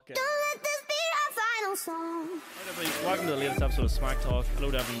song. Hi everybody, welcome to the latest episode of Smack Talk.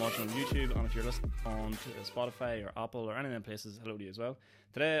 Hello to everyone watching on YouTube, and if you're listening on to Spotify or Apple or any of them places, hello to you as well.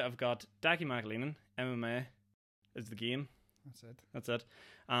 Today I've got Daki McAleenan. MMA is the game. That's it.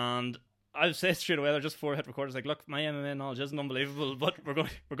 And I'll say straight away, just before I hit record, it's like, look, my MMA knowledge isn't unbelievable, but we're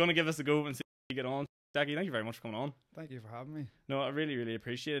going to give this a go and see how you get on. Daki, thank you very much for coming on. Thank you for having me. No, I really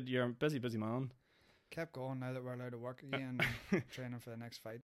appreciate it. You're a busy man. Kept going now that we're allowed to work again, training for the next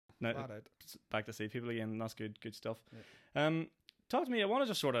fight. Now, back to see people again. That's good stuff. Yeah. Talk to me. I want to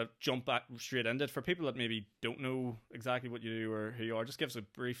just sort of jump back straight into it for people that maybe don't know exactly what you do or who you are. Just give us a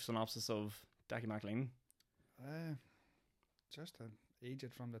brief synopsis of Daki McAleenan. Just an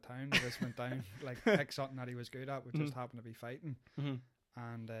agent from the town that just went down, like picked something that he was good at, which just happened to be fighting,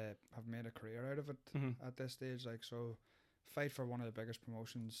 and have made a career out of it at this stage. Like, so, fight for one of the biggest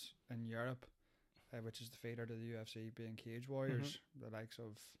promotions in Europe, which is the feeder to the UFC, being Cage Warriors, the likes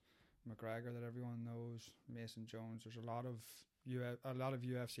of McGregor that everyone knows, Mason Jones. There's a lot of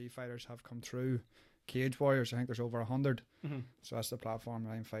UFC fighters have come through Cage Warriors. I think there's over 100. So that's the platform that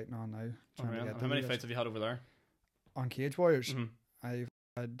I'm fighting on now. How many fights have you had over there? On Cage Warriors? I've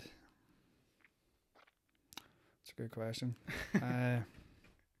had... That's a good question.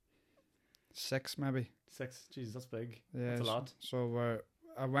 6 maybe. 6? Jesus, that's big. Yeah, that's a lot. So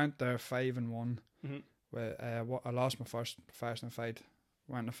I went there 5-1. I lost my first professional fight.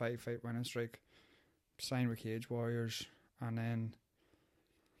 Went on a fight winning streak. Signed with Cage Warriors, and then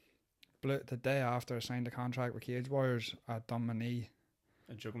the day after I signed the contract with Cage Warriors, I'd done my knee.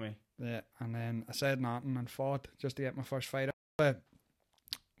 A joke me. Yeah, and then I said nothing and fought just to get my first fight out of it,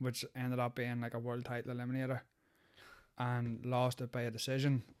 which ended up being like a world title eliminator, and lost it by a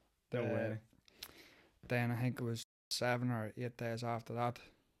decision. No way. Then I think it was 7 or 8 days after that,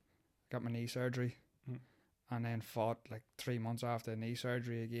 got my knee surgery. And then fought like 3 months after the knee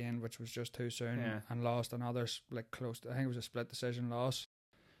surgery again, which was just too soon, and lost another close to, I think it was a split decision loss.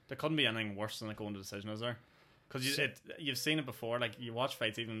 There couldn't be anything worse than going to decision, is there? Because you've seen it before. Like, you watch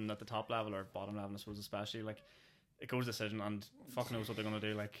fights even at the top level or bottom level, I suppose, especially, like, it goes decision and fuck knows what they're going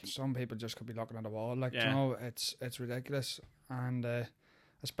to do. Like, some people just could be looking at the wall. Like, you know, it's ridiculous. And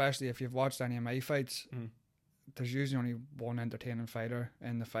especially if you've watched any of my fights, there's usually only one entertaining fighter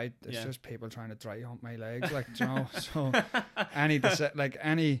in the fight. It's just people trying to dry hump my legs, like, you know. So any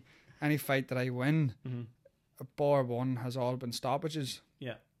fight that I win, bar one, has all been stoppages.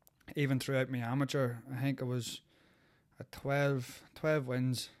 Yeah. Even throughout my amateur, I think it was a 12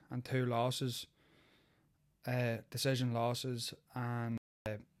 wins and 2 losses, decision losses, and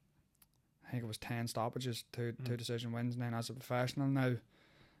I think it was 10 stoppages, 2 decision wins. And then as a professional now,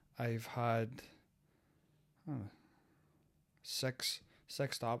 I've had 6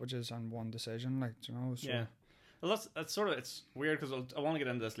 stoppages and 1 decision, like, you know. So. Yeah, well, that's sort of, it's weird because I want to get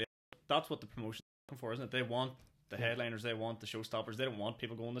into this later. That's what the promotion is looking for, isn't it? They want the headliners, they want the showstoppers. They don't want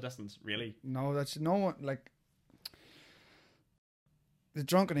people going the distance, really. No, that's no one. Like, the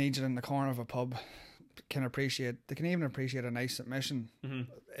drunken agent in the corner of a pub can even appreciate a nice submission.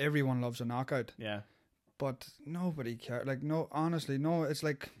 Everyone loves a knockout. Yeah, but nobody cares. Like, no, honestly, no. It's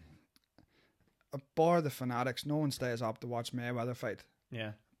like, bar the fanatics, no one stays up to watch Mayweather fight.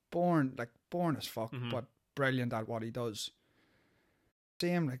 Yeah. Born as fuck, but brilliant at what he does.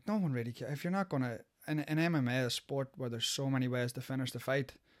 Same, like, no one really cares. If you're not going to... In MMA, a sport where there's so many ways to finish the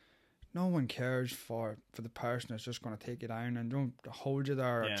fight, no one cares for the person that's just going to take you down and don't hold you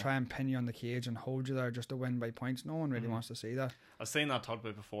there or try and pin you on the cage and hold you there just to win by points. No one really wants to see that. I've seen that talked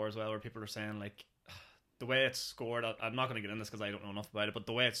about before as well, where people are saying, like, the way it's scored, I'm not going to get in this because I don't know enough about it, but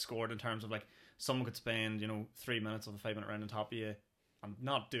the way it's scored in terms of, like, someone could spend, 3 minutes of a 5-minute round on top of you and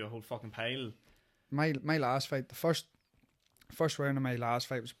not do a whole fucking pile. My last fight, the first round of my last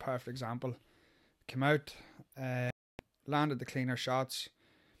fight was a perfect example. Came out, landed the cleaner shots,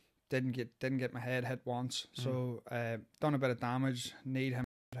 didn't get my head hit once, so done a bit of damage, kneed him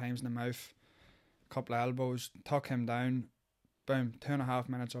times in the mouth, a couple of elbows, took him down, boom, 2.5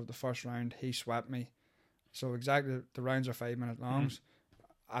 minutes of the first round, he swept me. So exactly, the rounds are 5 minute longs.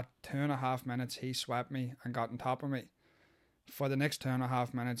 At 2.5 minutes, he swept me and got on top of me. For the next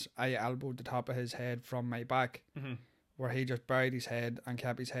 2.5 minutes, I elbowed the top of his head from my back, where he just buried his head and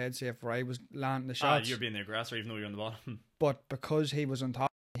kept his head safe where I was landing the shots. You're being the aggressor even though you're on the bottom. But because he was on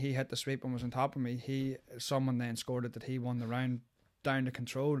top, he hit the sweep and was on top of me, someone then scored it that he won the round down to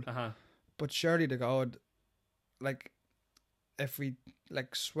control. But surely to God, like, if we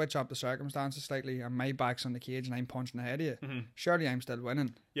like switch up the circumstances slightly and my back's on the cage and I'm punching the head of you, surely I'm still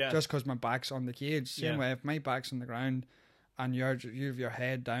winning. Yeah. Just because my back's on the cage. Same way, if my back's on the ground and you have your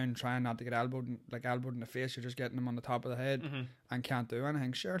head down, trying not to get elbowed in the face. You're just getting them on the top of the head and can't do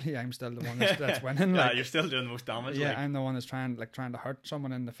anything. Surely I'm still the one that's winning. Yeah, you're still doing the most damage. Yeah, I'm the one that's trying to hurt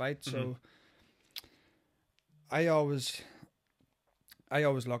someone in the fight. So I always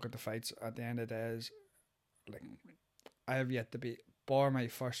look at the fights at the end of the day as like I have yet to be bar my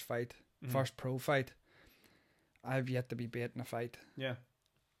first fight, first pro fight. I have yet to be beaten a fight. Yeah,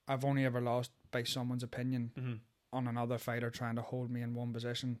 I've only ever lost by someone's opinion on another fighter trying to hold me in one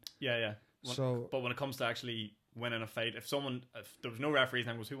position. Yeah. But when it comes to actually winning a fight, if there was no referees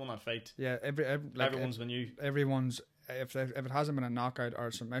and goes, who won that fight? Yeah, everyone's been you. Everyone's if it hasn't been a knockout or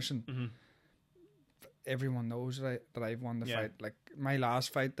a submission, everyone knows that I've won the fight. Like my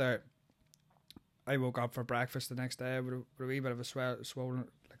last fight there, I woke up for breakfast the next day with a wee bit of a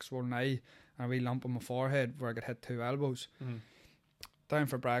swollen eye and a wee lump on my forehead where I got hit 2 elbows. Down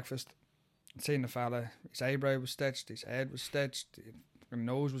for breakfast, seen the fella, his eyebrow was stitched, his head was stitched, his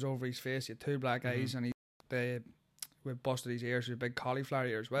nose was over his face, he had 2 black eyes, and we busted his ears with a big cauliflower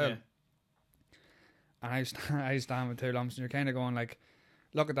ear as well. Yeah. And I stand with 2 lumps, and you're kind of going like,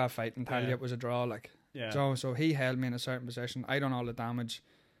 look at that fight and tell you it was a draw, like. Yeah. So he held me in a certain position. I done all the damage,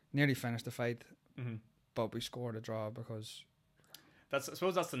 nearly finished the fight, but we scored a draw because. I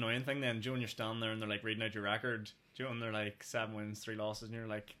suppose that's the annoying thing then, Joe, when you're standing there and they're like reading out your record, Joe, and they're like 7 wins, 3 losses, and you're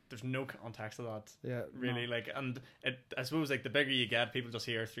like, there's no context to that. Yeah. Really, no. like, and I suppose like the bigger you get, people just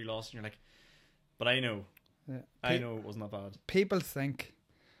hear 3 losses, and you're like, but I know. Yeah. I know it wasn't that bad. People think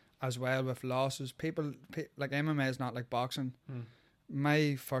as well with losses, like MMA is not like boxing.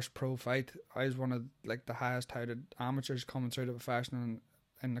 My first pro fight, I was one of like the highest touted amateurs coming through the professional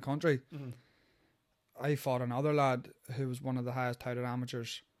in the country. I fought another lad who was one of the highest touted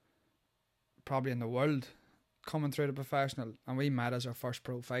amateurs probably in the world coming through the professional, and we met as our first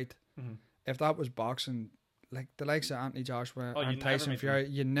pro fight. If that was boxing, like the likes of Anthony Joshua and Tyson Fury,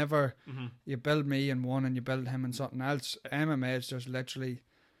 you never you build me in one and you build him in something else. MMA is just literally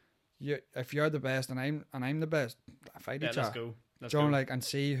if you're the best and I'm the best, I fight each other. Let's go. Like, and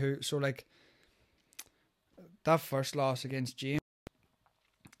see who. So like that first loss against James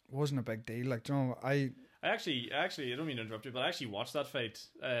wasn't a big deal. Like, I actually I don't mean to interrupt you, but I actually watched that fight.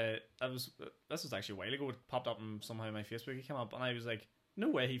 This was actually a while ago. It popped up and somehow my Facebook it came up, and I was like, no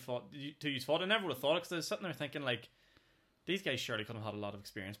way he fought. He's fought. I never would have thought it, because I was sitting there thinking like, these guys surely couldn't have had a lot of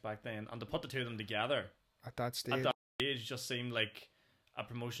experience back then, and to put the two of them together at that stage just seemed like a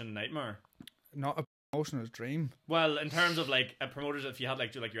promotion nightmare. Not a promotioner's dream. Well, in terms of like a promoter, if you had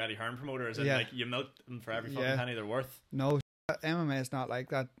like your Eddie Hearn promoters, and like you milked them for every fucking penny they're worth. No, MMA is not like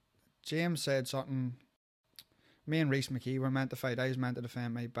that. James said something. Me and Reese McKee were meant to fight. I was meant to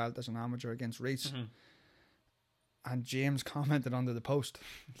defend my belt as an amateur against Reese. And James commented under the post.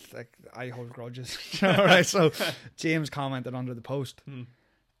 Like, I hold grudges. Alright, so James commented under the post.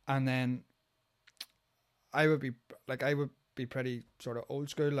 And then I would be pretty sort of old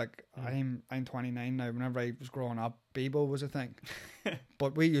school. Like, I'm 29 now. Whenever I was growing up, Bebo was a thing.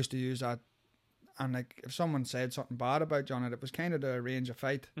 But we used to use that. And like, if someone said something bad about John, it was kind of to arrange a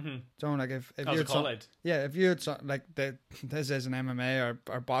fight. John, like if you had if you had something like this is an MMA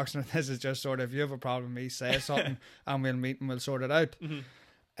or boxing, or this is just sort of, if you have a problem with me, say something and we'll meet and we'll sort it out.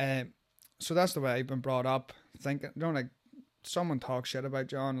 So that's the way I've been brought up, thinking, like, someone talks shit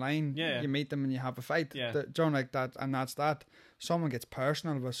about you online, you meet them and you have a fight. John, like that, and that's that. Someone gets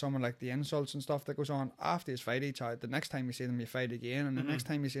personal with someone, like the insults and stuff that goes on after you fight each other. The next time you see them, you fight again, and the next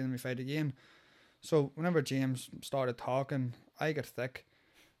time you see them, you fight again. So whenever James started talking, I got thick,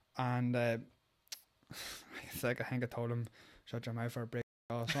 and I think I told him, "Shut your mouth for a break,"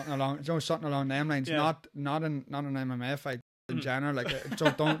 or something along them lines. Not an MMA fight in general. Like, so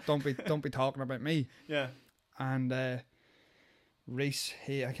don't be talking about me. Yeah. And Reese,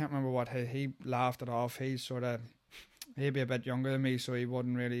 I can't remember what he laughed it off. He'd be a bit younger than me, so he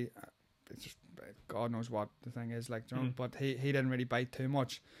wouldn't really. It's just, God knows what the thing is like, but he didn't really bite too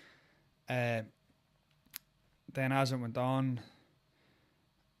much. Then as it went on,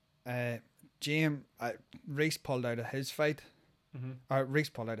 Reese pulled out of his fight. Reese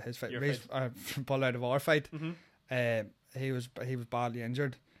pulled out of his fight. Reese pulled out of our fight. He was badly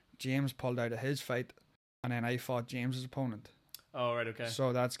injured. James pulled out of his fight, and then I fought James's opponent. Oh, right, okay.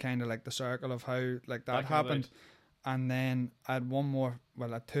 So that's kind of like the circle of how like that happened. And then I had I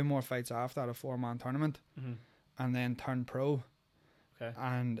had 2 more fights after that, a 4-man tournament, and then turned pro. Okay.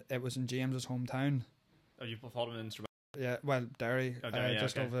 And it was in James's hometown. Oh, you fought him in Strabane? Yeah, well, Derry,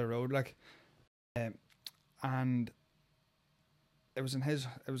 just over the road, like. And it was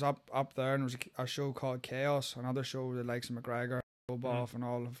it was up there, and it was a show called Chaos, another show with the likes of McGregor, Boboff, and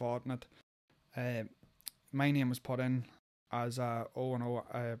all fought in it. My name was put in as a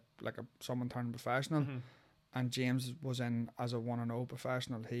 0-0, like someone turning professional, and James was in as a 1-0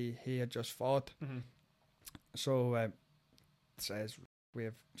 professional. He had just fought, so it says we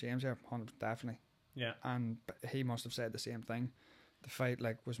have James here, 100 definitely. Yeah, and he must have said the same thing. The fight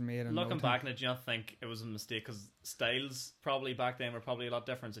like was made in looking no back time. on it, do you not think it was a mistake? Because styles probably back then were probably a lot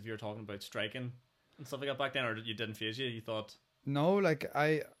different. If you were talking about striking and stuff like that back then, or you didn't phase you thought No, like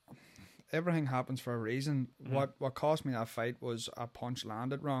everything happens for a reason. What cost me that fight was a punch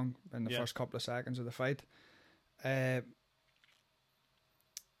landed wrong in the first couple of seconds of the fight. Like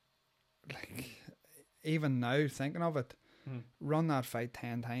even now thinking of it, run that fight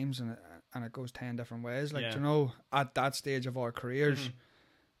 10 times and it goes 10 different ways. Like, you know, at that stage of our careers,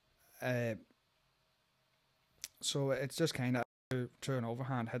 so it's just kind of through an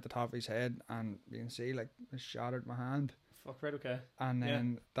overhand, hit the top of his head, and you can see like it shattered my hand. fuck, right, okay. And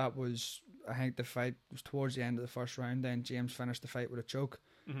then that was, I think the fight was towards the end of the first round. Then James finished the fight with a choke.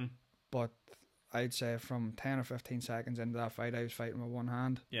 But I'd say from 10 or 15 seconds into that fight, I was fighting with one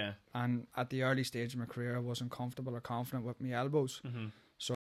hand. Yeah. And at the early stage of my career, I wasn't comfortable or confident with my elbows.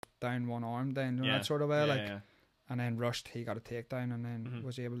 So down one arm, then you know, that sort of way. And then rushed, he got a takedown, and then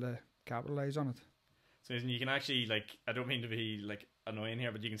was able to capitalise on it. So you can actually, like, I don't mean to be like annoying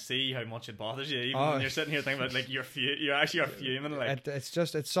here, but you can see how much it bothers you, even when you're sitting here thinking about like you actually are fuming. Like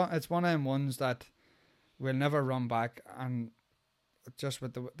it's one of them ones that we'll never run back, and just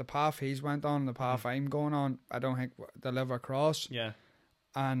with the path he's went on, the path I'm going on, I don't think they'll ever cross. Yeah.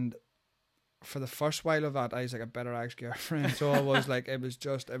 And for the first while of that, I was like a bitter ex-girlfriend. So I was like, it was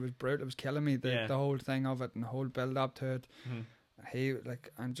brutal. It was killing me. The whole thing of it and the whole build up to it. He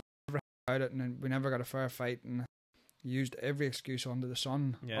like, and just about it, and then we never got a fair fight, and used every excuse under the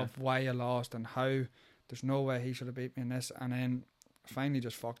sun of why I lost and how there's no way he should have beat me in this. And then finally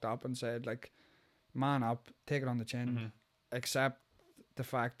just fucked up and said, like, man up, take it on the chin, accept the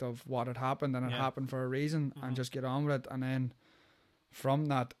fact of what had happened, and it happened for a reason, and just get on with it. And then from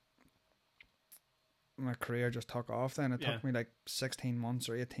that, my career just took off. Then it took me like 16 months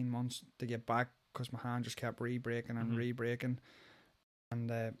or 18 months to get back, because my hand just kept re-breaking and re-breaking.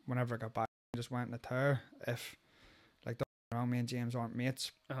 And whenever I got back, I just went in a tear. If like, don't get me wrong, me and James aren't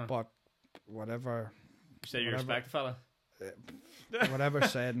mates, but whatever. You say you respect the fella. Whatever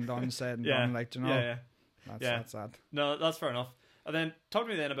said and done, like, you know. That's that. No, that's fair enough. And then talk to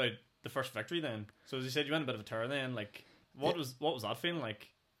me then about the first victory then. So as you said, you went a bit of a tear then. Like, what was that feeling like?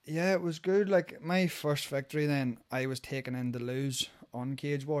 Yeah, it was good. Like, my first victory then, I was taken in to lose on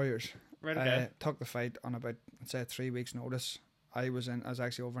Cage Warriors. Right, okay. Took the fight on about, I'd say, 3 weeks notice. I was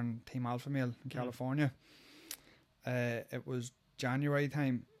actually over in Team Alpha Male in California. It was January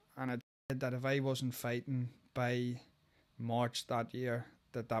time, and I said that if I wasn't fighting by March that year,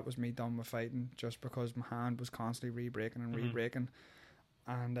 that was me done with fighting, just because my hand was constantly re-breaking and re-breaking.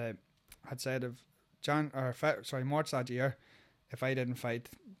 And I'd said if March that year, if I didn't fight,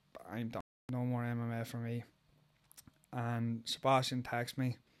 I'm done. No more MMA for me. And Sebastian texts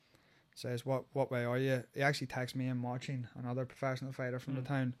me, says, what way are you? He actually texted me and watching another professional fighter from the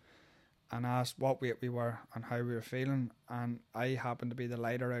town, and asked what weight we were and how we were feeling. And I happened to be the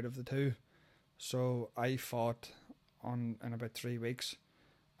lighter out of the two, so I fought in about 3 weeks,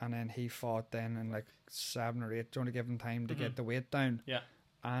 and then he fought then in like 7 or 8, trying to give him time to get the weight down. Yeah.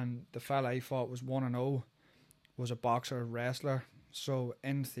 And the fella I fought was 1-0, was a boxer wrestler. So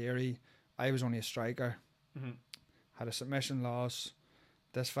in theory, I was only a striker. Had a submission loss.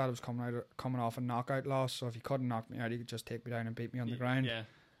 This fella was coming off a knockout loss, so if he couldn't knock me out, he could just take me down and beat me on the ground. Yeah.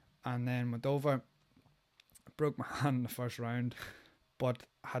 And then went over, broke my hand in the first round, but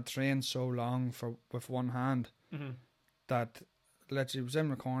had trained so long with one hand that literally was in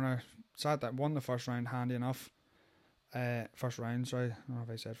the corner, won the first round handy enough. First round, sorry, I don't know if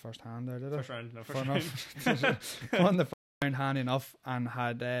I said first hand there, did I? First round. Won the first round handy enough, and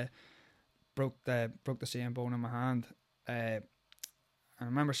had broke the same bone in my hand. I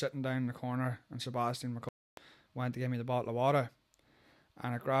remember sitting down in the corner, and Sebastian McCullough went to give me the bottle of water,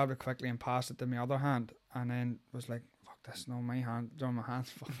 and I grabbed it quickly and passed it to my other hand, and then was like, fuck this, no, my hand, don't my hands,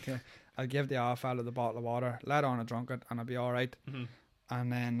 fuck yeah. I'll give the other fella the bottle of water, let on I drunk it, and I'll be alright.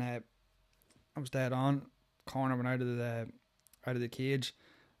 And then I was dead on. Corner went out of the cage.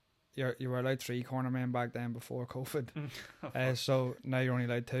 You were allowed 3 corner men back then before COVID. So now you're only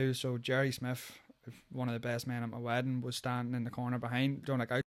allowed 2. So Jerry Smith, one of the best men at my wedding, was standing in the corner behind, doing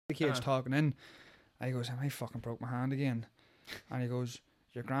like out the cage, talking in. And he goes, I fucking broke my hand again. And he goes,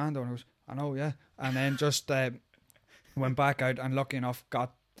 you're grand, and he goes, I know, yeah. And then just went back out, and lucky enough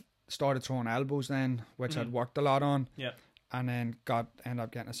started throwing elbows then, which I'd worked a lot on. Yeah. And then ended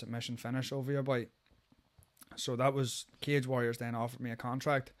up getting a submission finish over your boy. So that was Cage Warriors then offered me a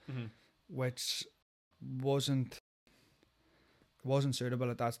contract, which wasn't suitable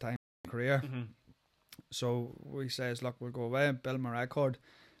at that time in my career. So we says, look, we'll go away, build my record,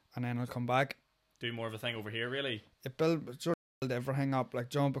 and then I'll come back. Do more of a thing over here, really. It build everything up, like,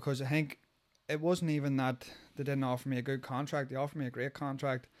 John, because I think it wasn't even that they didn't offer me a good contract. They offered me a great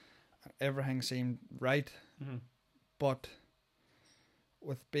contract. Everything seemed right, but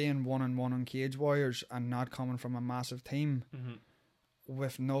with being 1-1 on Cage Warriors and not coming from a massive team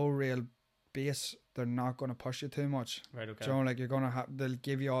with no real base, they're not going to push you too much. Right, okay. John, like, you're going to they'll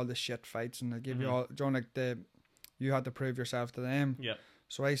give you all the shit fights and they'll give you all, John, like, you had to prove yourself to them. Yeah.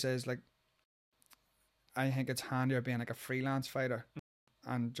 So I says, like, I think it's handier being like a freelance fighter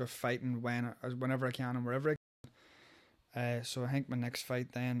and just fighting whenever I can and wherever I can. So I think my next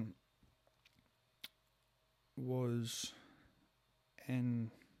fight then was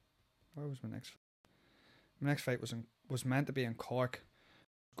in, where was my next fight? My next fight was meant to be in Cork,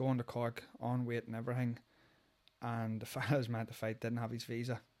 going to Cork on weight and everything, and the fella I was meant to fight didn't have his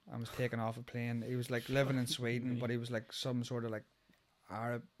visa and was taken off a plane. He was like living in Sweden, but he was like some sort of like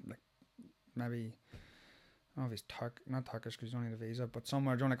Arab, like maybe, I don't know if he's not Turkish because he's only the visa, but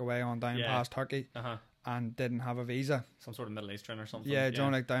somewhere doing like away on down past Turkey, and didn't have a visa. Some sort of Middle Eastern or something. Yeah,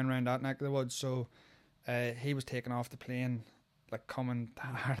 doing like down around that neck of the woods. So he was taken off the plane, like coming to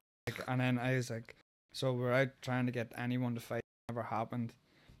Arctic, and then I was like, so we're out trying to get anyone to fight. Never happened,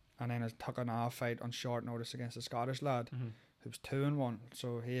 and then I took an off fight on short notice against a Scottish lad who was 2-1.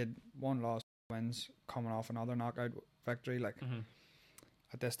 So he had 1 loss, wins, coming off another knockout victory. Like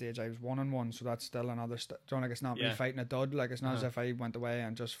at this stage, I was 1-1, so that's still another. Don't like it's not me fighting a dud. Like it's not as if I went away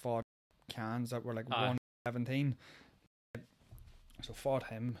and just fought cans that were like 1-17. So fought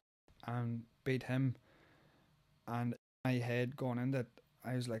him and beat him, and in my head going into it,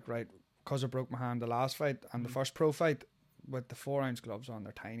 I was like, right, because I broke my hand the last fight and the first pro fight with the 4-ounce gloves on,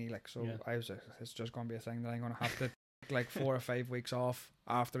 they're tiny, like, so I was like, it's just going to be a thing that I'm going to have to take like 4 or 5 weeks off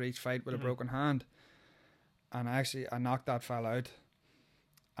after each fight with a broken hand. And I knocked that fella out,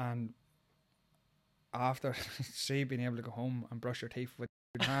 and after being able to go home and brush your teeth with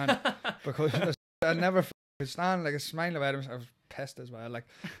your hand, because I never could stand, like, a smile about him. I was pissed as well, like,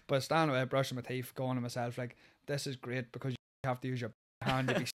 but standing away brushing my teeth, going to myself like, this is great because you have to use your hand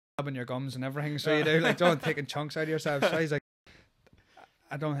to be stabbing your gums and everything, so you do, like, don't taking chunks out of yourself. So he's like,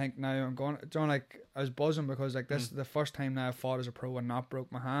 I don't think now I'm going, John, like, I was buzzing because like this is the first time now I fought as a pro and not broke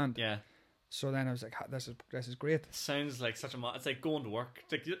my hand. Yeah. So then I was like, this is great. Sounds like such a it's like going to work.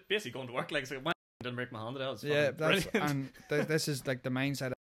 It's like basically going to work. Like, it's like, I didn't break my hand at all. And this is like the mindset I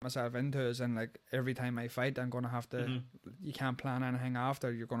put myself into, is in like every time I fight, I'm going to have to. You can't plan anything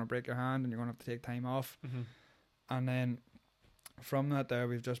after. You're going to break your hand and you're going to have to take time off. And then from that, there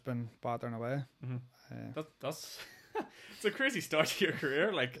we've just been battering away. That's it's a crazy start to your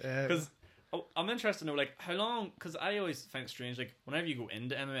career, like, because I'm interested to know, like, how long, because I always find it strange, like, whenever you go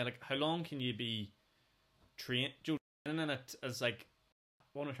into MMA, like, how long can you be training in it, as, like,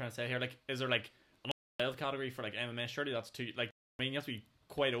 what am I trying to say here, like, is there, like, an 12 category for, like, MMA? Surely that's too, like, I mean, you have to be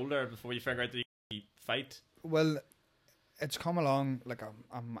quite older before you figure out that you fight. Well, it's come along, like,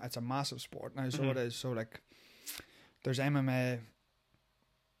 it's a massive sport now, so it is, so, like, there's MMA,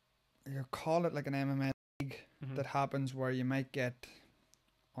 you call it, like, an MMA league that happens where you might get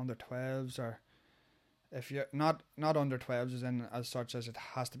under 12s, or if you're not under 12s as in as such as it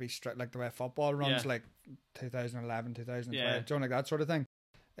has to be strict like the way football runs, like 2011 2012, don't like that sort of thing.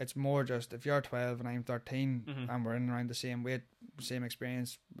 It's more just if you're 12 and I'm 13 and we're in around the same weight, same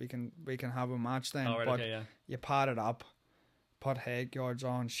experience, we can have a match then. You pad it up, put head guards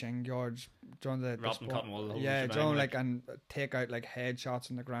on, shin guards, don't the don't like, and take out like head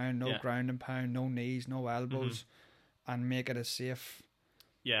shots on the ground, no ground and pound, no knees, no elbows, and make it as safe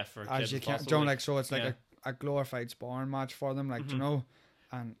for as you can. Don't like, so it's like a glorified sparring match for them, like, you know.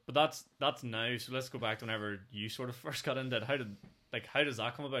 And but that's now. So let's go back to whenever you sort of first got into it. How does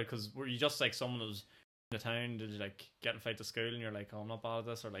that come about? Because were you just like someone who was in the town? Did you like get in fight to school and you're like, oh, I'm not bad at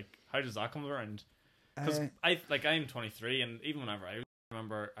this, or like how does that come around? Because I'm 23, and even whenever I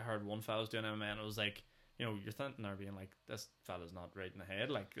remember, I heard one fella was doing MMA, and it was like, you know, you're thinking there being like, this fella's not right in the head.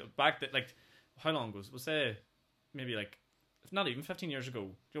 Like back that, like, how long ago? Was say maybe like, if not even 15 years ago,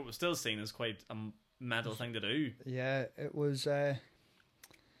 you know, it was still seen as quite a mental thing to do. Yeah, it was. I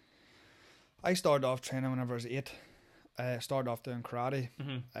started off training whenever I was 8. I started off doing karate.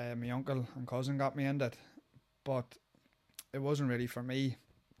 My uncle and cousin got me into it, but it wasn't really for me.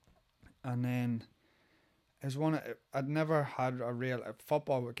 And then I'd never had a real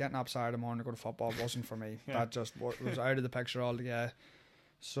football. Getting up Saturday morning to go to football wasn't for me. That just was out of the picture altogether.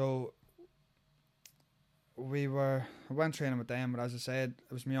 So I went training with them, but as I said,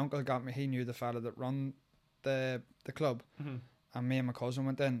 it was my uncle got me. He knew the fella that run the club, and me and my cousin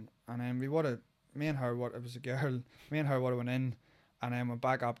went in, and then it was a girl. Me and her would have went in, and then went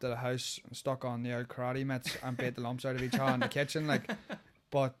back up to the house and stuck on the old karate mitts and beat the lumps out of each other in the kitchen, like.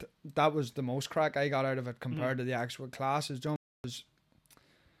 But that was the most crack I got out of it compared to the actual classes.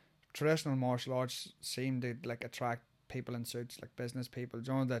 Traditional martial arts seem to like attract people in suits, like business people,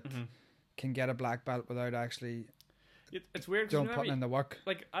 that can get a black belt without actually. It's weird putting in the work.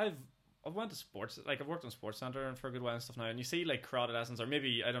 Like I've went to sports, like I've worked in sports center and for a good while and stuff now, and you see like karate lessons, or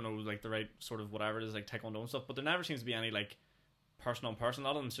maybe I don't know, like the right sort of whatever it is, like taekwondo and stuff. But there never seems to be any like person on person. A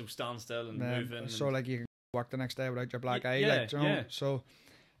lot of them so stand still and moving. So like you can work the next day without your black eye, like So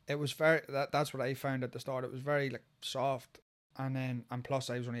it was very that's what I found at the start. It was very like soft. And plus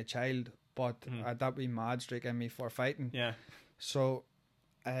I was only a child, but that would be mad streak in me for fighting. Yeah. So,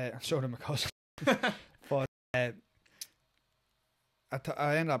 so did my cousin. But I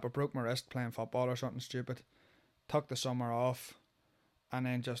ended up, I broke my wrist playing football or something stupid. Took the summer off, and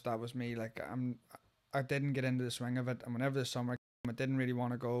then just that was me. Like I didn't get into the swing of it, and whenever the summer came, I didn't really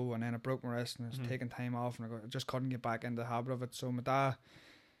want to go, and then I broke my wrist and I was taking time off, and I just couldn't get back into the habit of it. So my dad,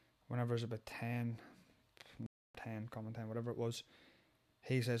 whenever I was about 10, common 10, whatever it was,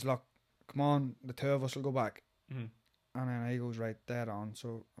 he says, look, come on, the two of us will go back. And then he goes, right, dead on.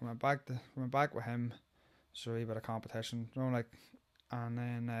 So I went back with him, so a bit of competition, and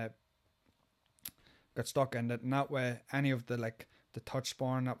then got stuck in it, and that way any of the touch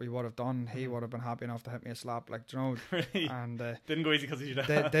sparring that we would have done, he would have been happy enough to hit me a slap, Really? And didn't go easy because he's your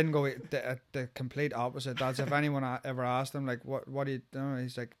dad. Didn't go the complete opposite. That's if anyone ever asked him like what do you do,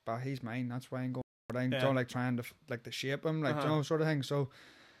 he's like, but he's mine, that's why I'm going. But I don't like trying to to shape him, sort of thing. So,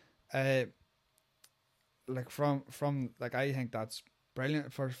 from I think that's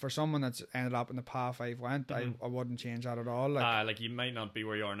brilliant for someone that's ended up in the path I've went. I wouldn't change that at all. You might not be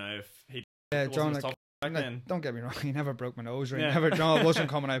where you are now if he. John, don't get me wrong. He never broke my nose, or he never. It wasn't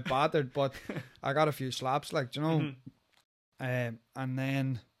coming out battered, but I got a few slaps, and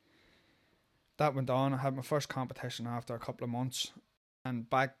then that went on. I had my first competition after a couple of months. And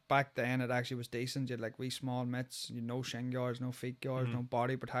back then it actually was decent. You had wee small mitts, no shin guards, no feet guards, no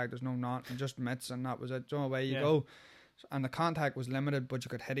body protectors, no nothing, just mitts, and that was it. Away you go. And the contact was limited, but you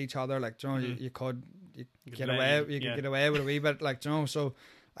could hit each other. You could get away with a wee bit. So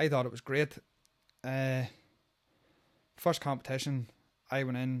I thought it was great. First competition, I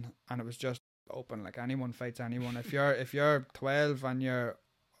went in and it was just open. Anyone fights anyone. If you're 12 and you're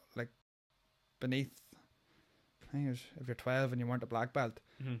beneath. If you're 12 and you weren't a black belt,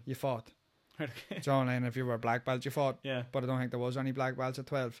 you fought. And if you were a black belt, you fought. Yeah. But I don't think there was any black belts at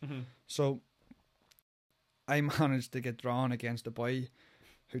 12. So I managed to get drawn against a boy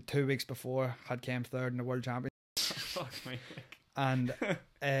who 2 weeks before had came third in the world championship. Fuck me. And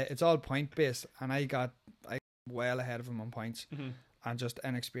it's all point based, and I got well ahead of him on points, and just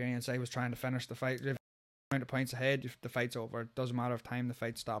inexperience. I was trying to finish the fight. If you're 20 points ahead, the fight's over. It doesn't matter if time the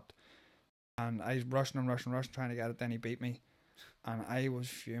fight stopped. And I was rushing, trying to get it. Then he beat me, and I was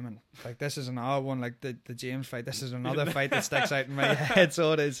fuming. This is another one, the James fight. This is another fight that sticks out in my head.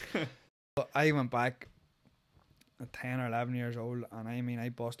 So it is. But I went back at 10 or 11 years old, and I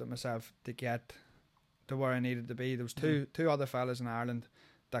busted myself to get to where I needed to be. There was two other fellas in Ireland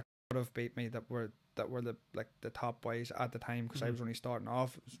that could have beat me. That were the top boys at the time, because I was only starting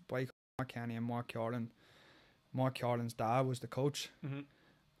off. It was a boy called Mark Kenny and Mark Carlin. Mark Carlin's dad was the coach.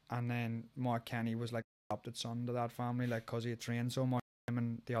 And then Mark Kenny was adopted son to that family, because he had trained so much. Him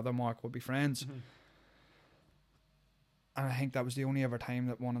and the other Mark would be friends. And I think that was the only ever time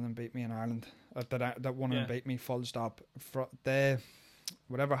that one of them beat me in Ireland. That one of them beat me full stop.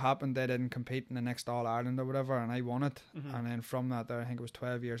 Whatever happened, they didn't compete in the next All Ireland or whatever, and I won it. And then from that, I think it was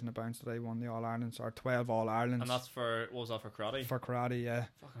 12 years in the bounce that I won the All Irelands, or 12 All Irelands. And that's what was that for karate? For karate, yeah.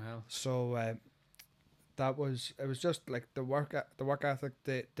 Fucking hell. So it was just the work ethic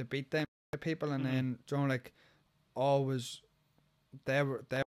to beat them people, and then always there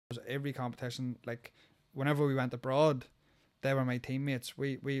was every competition. Whenever we went abroad, they were my teammates.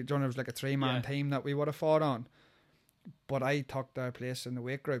 It was a 3-man team that we would have fought on, but I took their place in the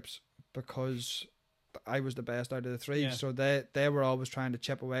weight groups because I was the best out of the 3. So they were always trying to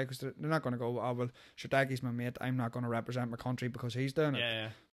chip away, because they're not going to go, oh well, Shirdaki's my mate, I'm not going to represent my country because he's doing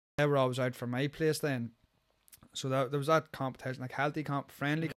it. They were always out for my place then. So there was that competition, healthy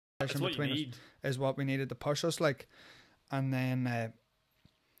friendly competition between us is what we needed to push us. And then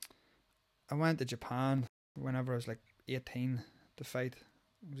I went to Japan whenever I was 18 to fight.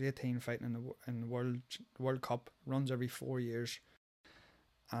 I was 18 fighting in the World Cup. Runs every 4 years,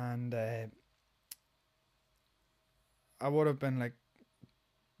 and I would have been like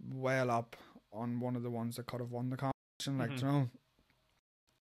well up on one of the ones that could have won the competition, like you know.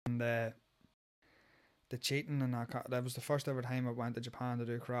 And the cheating and that was the first ever time I went to Japan to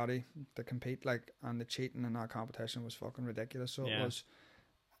do karate to compete, like, and the cheating in that competition was fucking ridiculous. So it was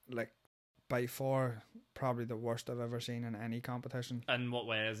like by far probably the worst I've ever seen in any competition. And what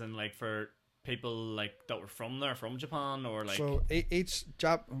way? As in, like, for people like that were from there, from Japan, or like? So each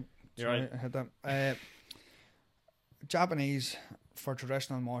sorry, I hit that. Japanese for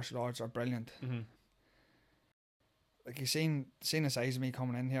traditional martial arts are brilliant. Like, you seen the size of me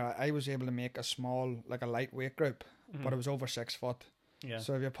coming in here. I was able to make a small, like a lightweight group, but it was over 6 foot. Yeah.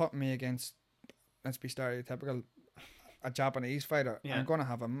 So if you're putting me against, let's be stereotypical, a Japanese fighter, I'm going to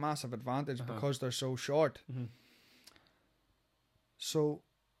have a massive advantage because they're so short. So,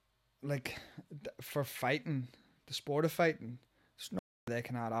 like, for fighting, the sport of fighting, there's no way they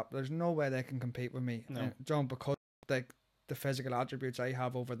can add up. There's no way they can compete with me, John, because like the physical attributes I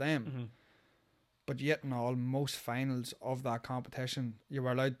have over them. But yet in all, most finals of that competition, you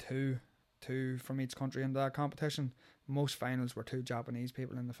were allowed two from each country into that competition. Most finals were 2 Japanese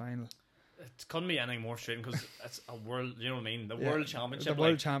people in the final. It couldn't be anything more frustrating because it's a world, you know what I mean? The world championship. The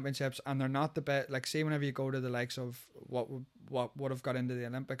world championships, and they're not the best. Like, see, whenever you go to the likes of what would have got into the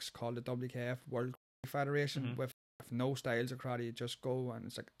Olympics called the WKF, World Federation, with no styles of karate, you just go, and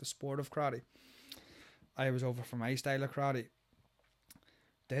it's like the sport of karate. I was over for my style of karate.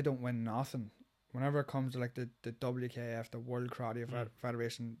 They don't win nothing. Whenever it comes to like the WKF, the World Karate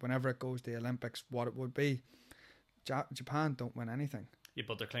Federation, whenever it goes to the Olympics, what it would be, Japan don't win anything. Yeah,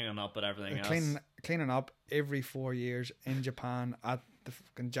 but they're cleaning up at everything else. Cleaning up every 4 years in Japan at the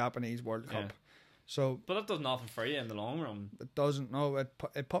fucking Japanese World Cup. So, but that does nothing for you in the long run. It doesn't. No,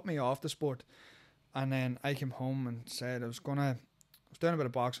 it put me off the sport. And then I came home and said I was doing a bit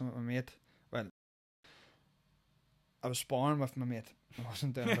of boxing with my mate. Well, I was sparring with my mate. I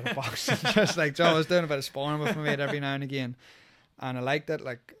wasn't doing a bit of boxing, just like Joe. I was doing a bit of sparring with my mate every now and again, and I liked it.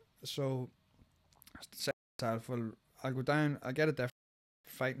 Like, so, I said to myself, well, I'll go down. I'll get a different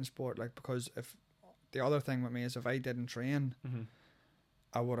fighting sport, like, because if the other thing with me is if I didn't train,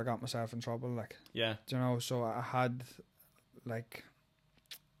 I would have got myself in trouble. Like, yeah, do you know? So I had, like,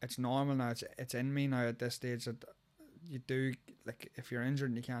 it's normal now. It's in me now at this stage that you do, like, if you're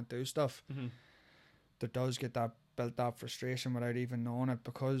injured and you can't do stuff, there does get that built up frustration without even knowing it,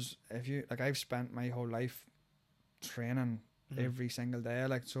 because if you, like, I've spent my whole life training every single day,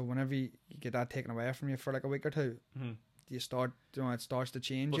 like, so whenever you get that taken away from you for like a week or two, you start, you know, it starts to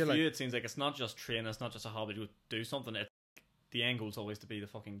change. But you, for like, you, it seems like it's not just training, it's not just a hobby to do something. It's the end goal is always to be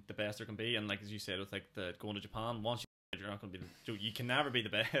the best there can be, and like as you said with like the going to Japan, once you're not going to be you can never be the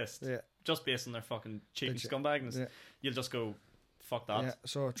best, just based on their fucking cheating scumbagness. You'll just go fuck that. Yeah,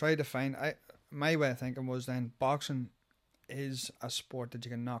 so I tried to find, my way of thinking was then boxing is a sport that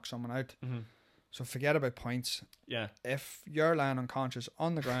you can knock someone out. So forget about points. Yeah. If you're lying unconscious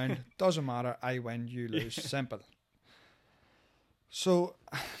on the ground, doesn't matter, I win, you lose. Simple. So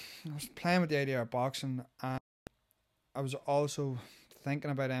I was playing with the idea of boxing, and I was also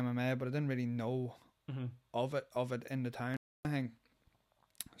thinking about MMA, but I didn't really know of it in the town thing.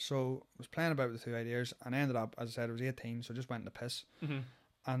 So I was playing about with the 2 ideas, and I ended up, as I said, I was 18, so I just went in the piss.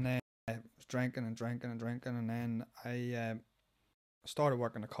 And then I was drinking, and then I started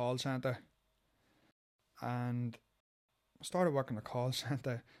working a call centre. And I started working a call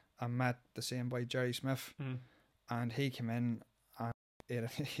centre. I met the same boy, Jerry Smith, and he came in, and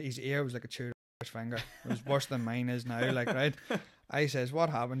his ear was like a chewed finger. It was worse than mine is now, like, right? I says,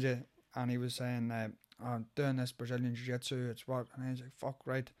 what happened to you? And he was saying, I'm doing this Brazilian Jiu-Jitsu, it's what? And I was like, fuck,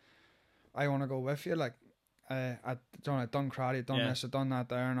 right, I want to go with you, like, I'd done karate, done this, I'd done that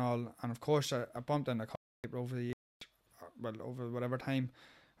there and all, and of course I bumped into people over the years, well, over whatever time,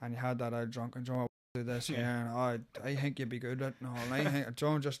 and you had that old drunken Joe, do this here, and I think you'd be good at it, no, I think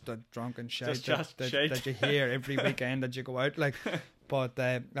Joe, just the drunken shit that you hear every weekend that you go out, like, but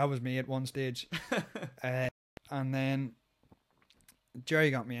that was me at one stage. And then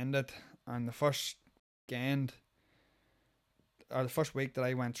Jerry got me into it, and the first weekend, or the first week that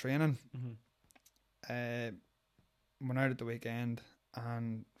I went training, went out at the weekend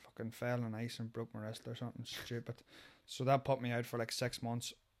and fucking fell on ice and broke my wrist or something stupid. So that put me out for like 6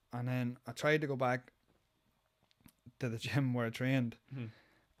 months, and then I tried to go back to the gym where I trained,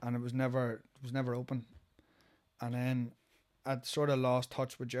 and it was never open. And then I'd sort of lost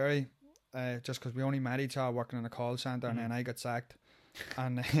touch with Jerry, just because we only met each other working in a call centre, and then I got sacked.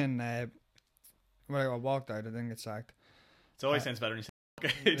 And then when I walked out, I didn't get sacked. It always sounds better when you say,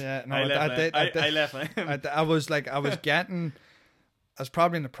 okay. Yeah, no, I left him. I was like, I was getting I was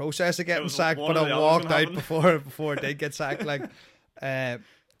probably in the process of getting was sacked, one but of the I odds walked gonna out happen. before I did get sacked. Like, and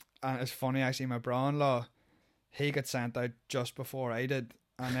it's funny actually. My brother-in-law, he got sent out just before I did,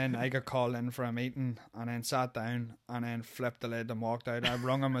 and then I got called in for a meeting, and then sat down, and then flipped the lid and walked out. I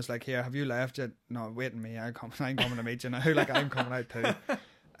rung him, was like, "Here, have you left yet?" "No, waiting me. I'm coming to meet you now." Like, I'm coming out too.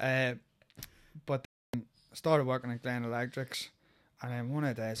 But then started working at Glen Electrics. And then one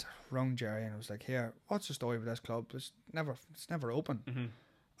of the days, I rung Jerry and I was like, "Here, what's the story with this club? It's never open." Mm-hmm.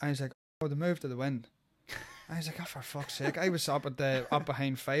 And he's like, "Oh, the move to the wind." And I was like, "Oh, for fuck's sake!" I was up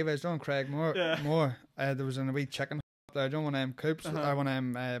behind Five. I was doing Craig Moore. Yeah. There was a wee chicken up there. I don't want them coops. I want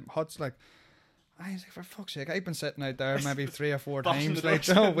them huts. Like, I was like, "For fuck's sake!" I've been sitting out there maybe 3 or 4 Bashing times, the like,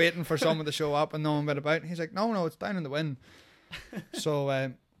 doors. waiting for someone to show up and knowing a bit about. And he's like, "No, it's down in the wind."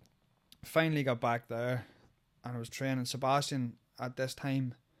 So finally got back there, and I was training. Sebastian at this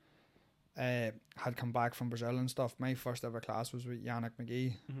time had come back from Brazil and stuff. My first ever class was with Yannick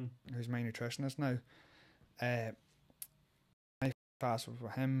McGee, who's my nutritionist now. My class was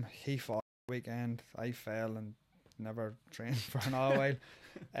with him. He fought the weekend. I fell and never trained for another while.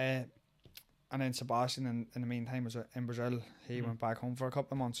 And then Sebastian, in the meantime, was in Brazil. He went back home for a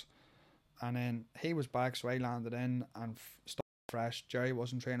couple of months, and then he was back, so I landed in and started fresh. Jerry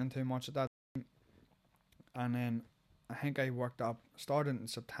wasn't training too much at that time, and then I think I worked up, started in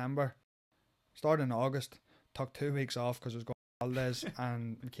September, started in August, took 2 weeks off because I was going on holidays,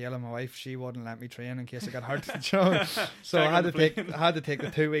 and Michaela, my wife, she wouldn't let me train in case I got hurt. So I had to take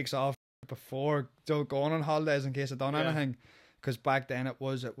the 2 weeks off before going on holidays in case I done anything, because back then it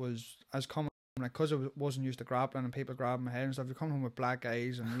was I was coming, like, because I wasn't used to grappling and people grabbing my head and stuff. You're coming home with black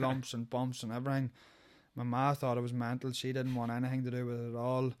eyes and lumps and bumps and everything. My ma thought I was mental. She didn't want anything to do with it at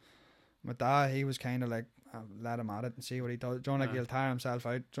all. My dad, he was kind of like, let him at it and see what he does. John, like, he'll tire himself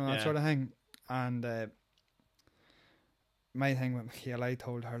out, that sort of thing. And my thing with Michaela, I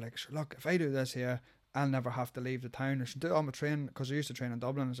told her, like, sure, look, if I do this here, I'll never have to leave the town. I should do all my training, because I used to train in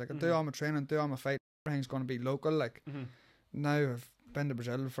Dublin. I was like, I'll do all my training, do all my fight. Everything's going to be local. Like, now I've been to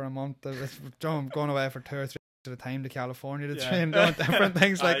Brazil for a month. I'm going away for 2 or 3 weeks at a time to California to train, doing different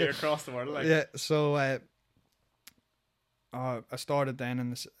things. Like, you're across the world. Like. Yeah, so I started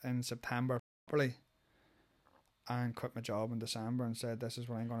then in September properly, and quit my job in December and said, this is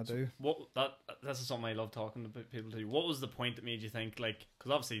what I'm going to do. This is something I love talking to people to. What was the point that made you think, like,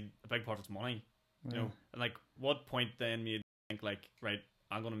 because obviously a big part of it's money, you know, and like, what point then made you think, like, right,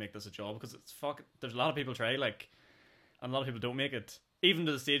 I'm going to make this a job? Because there's a lot of people try, like, and a lot of people don't make it, even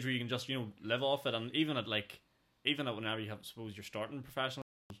to the stage where you can just, you know, live off it. And even at whenever you have, suppose you're starting professional,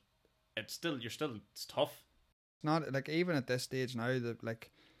 it's tough. It's not like, even at this stage now, that,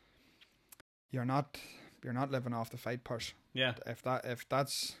 like, you're not living off the fight purse. Yeah. If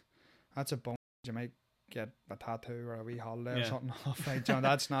that's a bonus, you might get a tattoo or a wee holiday or something off fight. John,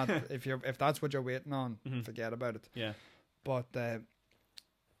 that's not if that's what you're waiting on, forget about it. Yeah. But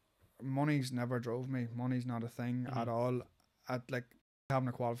money's never drove me. Money's not a thing at all. At, like, having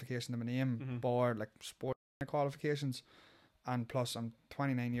a qualification to my name, board, like, sport qualifications, and plus I'm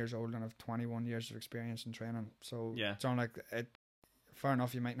 29 years old and I've 21 years of experience in training. So John, like, fair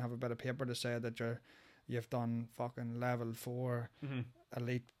enough, you mightn't have a bit of paper to say that you've done fucking level 4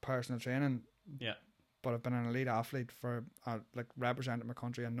 elite personal training. Yeah. But I've been an elite athlete for like, representing my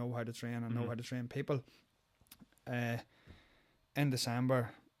country and know how to train and know how to train people. In December,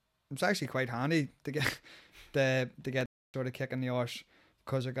 it was actually quite handy to get sort of kick in the arse,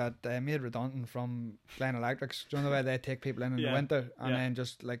 because I got made redundant from Glen Electrics. Do you know the way they take people in the winter and then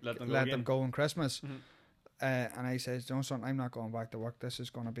just, like, let them go on Christmas? And I said, "You know something, I'm not going back to work. This is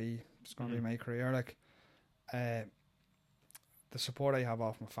gonna be my career." Like, the support I have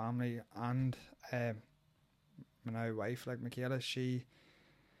off my family and my now wife, like Michaela, she,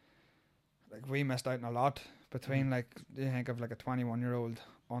 like, we missed out on a lot between like, you think of like a 21-year-old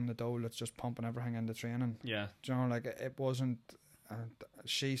on the dole that's just pumping everything into training. Yeah. Do you know, like, it wasn't.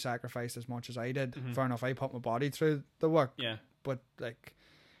 She sacrificed as much as I did. Fair enough, I put my body through the work. Yeah. But, like,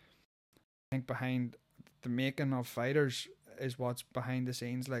 I think behind the making of fighters is what's behind the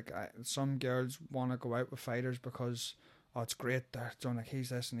scenes. Like, some girls want to go out with fighters because, oh, it's great, they're doing, like, he's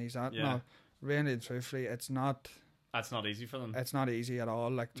this and he's that. Yeah. No, really and truthfully, it's not. That's not easy for them. It's not easy at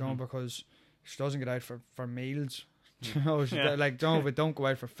all. Like, you know, because she doesn't get out for meals. You know, like, we don't go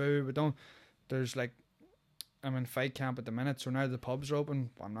out for food. We don't. There's, like, I'm in fight camp at the minute, so now the pubs are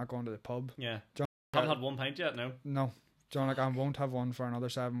open. I'm not going to the pub. Yeah. John, haven't had one pint yet, no? No. John, like, I won't have one for another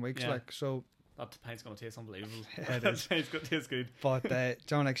 7 weeks. Yeah. Like, so. That pint's going to taste unbelievable. It is. It's going to taste good. But,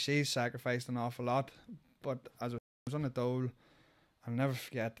 John, like, she's sacrificed an awful lot. But as I was on the dole, I'll never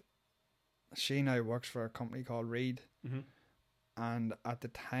forget, she now works for a company called Reed. and at the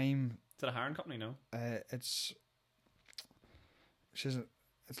time, Is it a hiring company? No. it's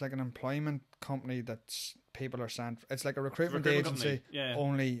it's like an employment company that's people are sent. It's like a recruitment agency. Company. Yeah.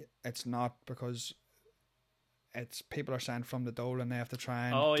 Only it's not, because it's people are sent from the dole and they have to try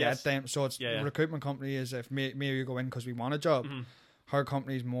and get them. So it's recruitment company is if me or you go in because we want a job. Mm-hmm. Her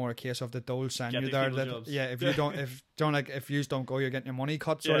company is more a case of the dole send Get you these there. people jobs. Yeah, if you don't, if you don't go, you're getting your money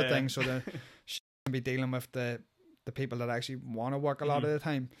cut, sort of thing. So she can be dealing with the people that actually want to work a lot of the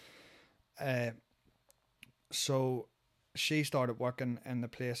time. So she started working in the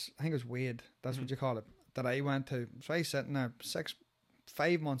place. I think it was Wade. That's what you call it. That I went to. So I sitting there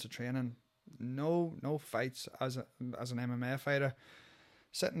 5 months of training, no fights as an MMA fighter.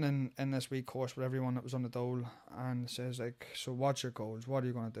 Sitting in this wee course with everyone that was on the dole, and says like, so what's your goals? What are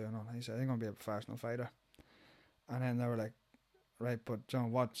you going to do? And I said, I'm going to be a professional fighter. And then they were like, right, but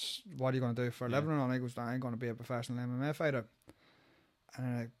John, what are you going to do for a living? And I goes, I'm going to be a professional MMA fighter. And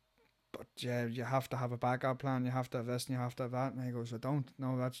I'm like, but yeah, you have to have a backup plan. You have to have this and you have to have that. And he goes, I don't.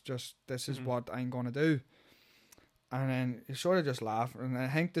 No, this is what I'm going to do. And then he sort of just laughed, and I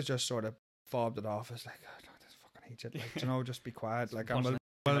think they just sort of fobbed it off. It's like, oh, this fucking idiot. Like, just be quiet. Like,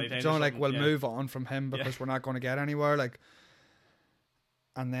 we'll move on from him because we're not going to get anywhere. Like,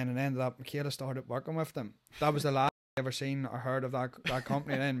 and then it ended up Michaela started working with them. That was the last I ever seen or heard of that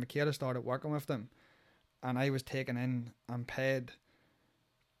company. Then Michaela started working with them, and I was taken in and paid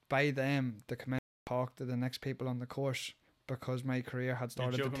by them to come in and talk to the next people on the course because my career had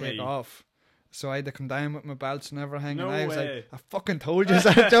started to take off. So I had to come down with my belts and everything. No and I was way. like, I fucking told you.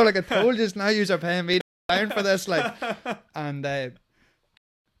 Joe, like, I told you. Now you're paying me down for this. Like, and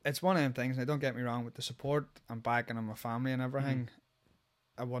it's one of them things. And don't get me wrong, with the support and backing of my family and everything,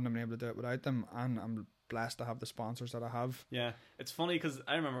 I wouldn't have been able to do it without them. And I'm blessed to have the sponsors that I have. Yeah, it's funny because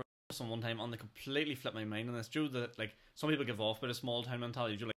I remember one time on the completely flipped my mind on this. Joe, that like some people give off by the small town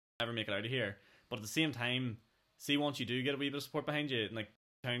mentality. Joe, like, never make it out of here. But at the same time, see, once you do get a wee bit of support behind you, and like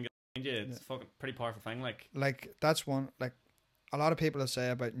town gets behind you, it's a fucking pretty powerful thing. Like that's one. Like a lot of people that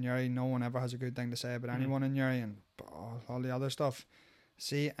say about Newry, no one ever has a good thing to say about anyone in Newry and all the other stuff.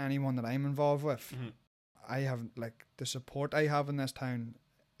 See, anyone that I'm involved with, I have like the support I have in this town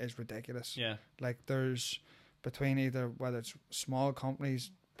is ridiculous. Yeah, like there's between either whether it's small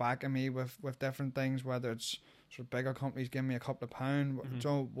companies backing me with different things, whether it's sort of bigger companies giving me a couple of pounds,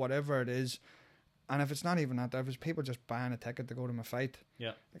 so whatever it is. And if it's not even that, if it's people just buying a ticket to go to my fight.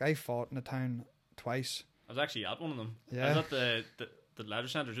 Yeah. Like I fought in the town twice. I was actually at one of them. Yeah. I was at the leisure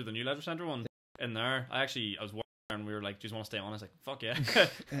centre, the new leisure centre one in there. I was working there and we were like, do you want to stay on? I was like, fuck yeah.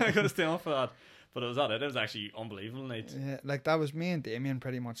 I gotta stay on for that. But it was at it. It was actually unbelievable night. Yeah, like that was me and Damien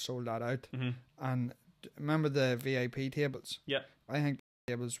pretty much sold that out. And remember the VIP tables? Yeah. I think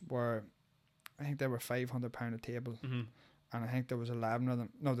the tables were, they were £500 a table. And I think there was 11 of them.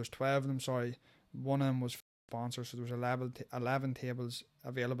 No, there's 12 of them, sorry. One of them was sponsored, so there was 11 tables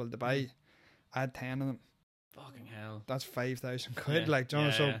available to buy. I had 10 of them. Fucking hell. That's 5,000 quid. Yeah. Like, do you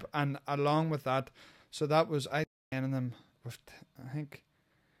know, so, and along with that, so that was, I had 10 of them with, I think,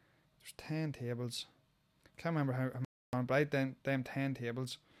 there's 10 tables. Can't remember how many, but I had them 10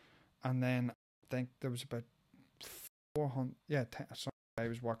 tables, and then I think there was about 400, 10, sorry, I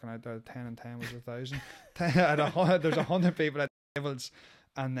was working out there, 10 and 10 was 1,000. There's 100 people at tables.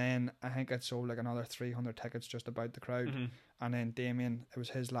 And then I think I'd sold like another 300 tickets just about the crowd. And then Damien, it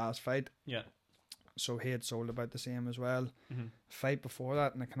was his last fight. Yeah. So he had sold about the same as well. Fight before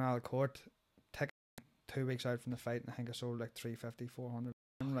that in the Canal Court, ticket 2 weeks out from the fight, and I think I sold like 350, 400.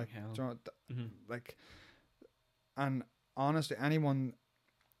 Like, you know, like, and honestly, anyone,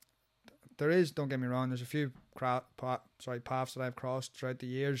 there is, don't get me wrong, there's a few paths that I've crossed throughout the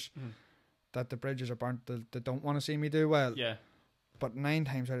years that the bridges are burnt, they don't want to see me do well. Yeah. But 9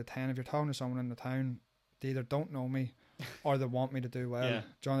 times out of 10, if you're talking to someone in the town, they either don't know me or they want me to do well. Yeah.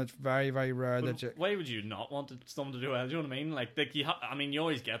 John, it's very, very rare that you... Why would you not want someone to do well? Do you know what I mean? Like you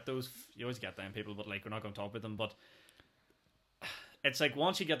always get those... You always get them people, but like, we're not going to talk with them. But it's like,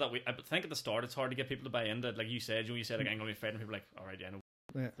 once you get that... I think at the start, it's hard to get people to buy into. Like you said, like, I'm going to be fighting, people are like, all right, yeah, I know.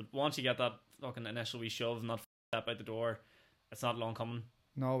 Yeah. But once you get that fucking initial wee shove and that step out the door, it's not long coming.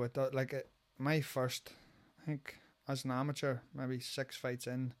 No, it does. Like, my first... I think... As an amateur, maybe 6 fights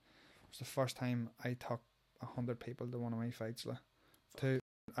in, it was the first time I took 100 people to one of my fights.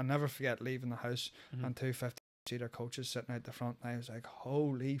 I never forget leaving the house and 2 50-seater coaches sitting out the front, and I was like,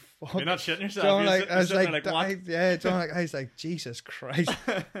 holy fuck. You're not shitting yourself. I was like, Jesus Christ.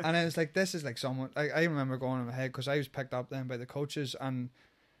 And I was like, this is like someone, I remember going in my head, because I was picked up then by the coaches, and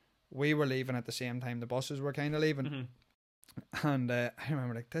we were leaving at the same time the buses were kind of leaving. And I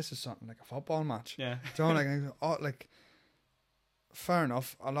remember, like, this is something like a football match. Yeah. So like fair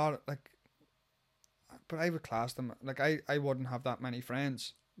enough. A lot of, like, but I would class them like I wouldn't have that many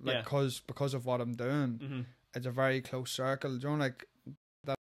friends, like, because of what I'm doing. Mm-hmm. It's a very close circle. Do you know, like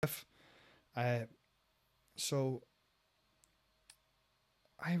that? So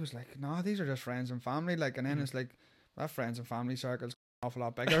I was like, no, these are just friends and family. Like, and then it's like that friends and family circle's an awful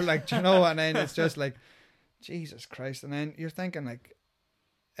lot bigger. Like, do you know? And then it's just like, Jesus Christ. And then you're thinking, like,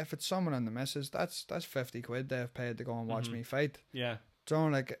 if it's someone in the missus, that's 50 quid they've paid to go and watch me fight. Yeah. Do you know,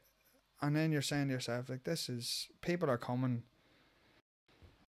 like, and then you're saying to yourself, like, this is, people are coming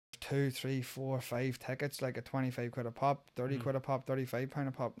 2, 3, 4, 5 tickets, like at 25 quid a pop, 30 quid a pop, £35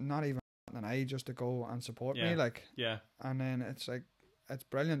 a pop, not even an eye just to go and support me, like. Yeah. And then it's like, it's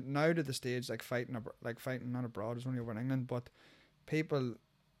brilliant. Now to the stage, like fighting not abroad, is only over in England, but people,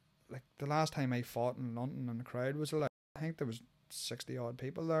 like the last time I fought in London and the crowd was like, I think there was 60 odd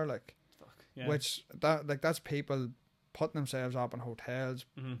people there, like. Fuck. Yeah. Which that's people putting themselves up in hotels,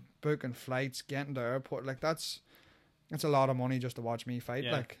 booking flights, getting to the airport, like that's a lot of money just to watch me fight.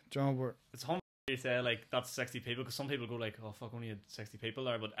 Like, do you know, it's humble to say like that's 60 people, because some people go like, oh fuck, only had 60 people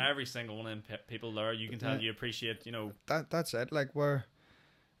there, but every single one of them people there, you can tell you appreciate, you know. That's it. Like,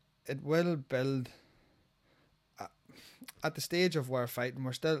 it will build at the stage of we're fighting.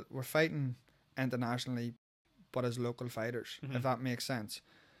 We're fighting internationally, but as local fighters, if that makes sense.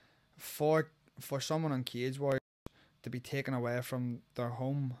 For someone on Cage Warriors to be taken away from their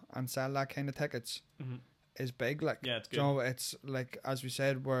home and sell that kind of tickets is big. Like, yeah, it's good. You know, it's like, as we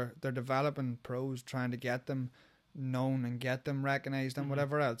said, they're developing pros, trying to get them known and get them recognised and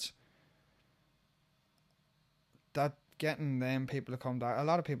whatever else. That getting them people to come down, a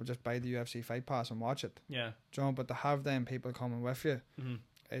lot of people just buy the UFC Fight Pass and watch it. Yeah. Do you know, but to have them people coming with you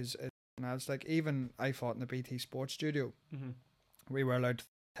is else. Like, even I fought in the BT Sports Studio. We were allowed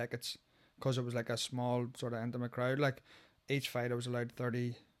tickets because it was like a small sort of intimate crowd. Like, each fight I was allowed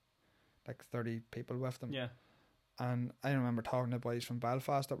 30 people with them. Yeah. And I remember talking to boys from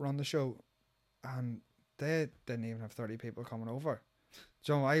Belfast that run the show, and they didn't even have 30 people coming over.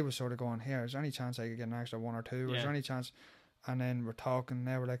 So I was sort of going, here, is there any chance I could get an extra 1 or 2? Is there any chance? And then we're talking, and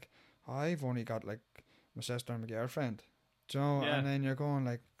they were like, oh, I've only got like my sister and my girlfriend. Do you know? And then you're going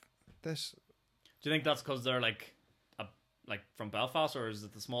like, this. Do you think that's because they're like from Belfast, or is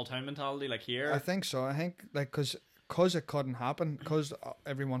it the small town mentality like here? I think so. I think like because it couldn't happen, because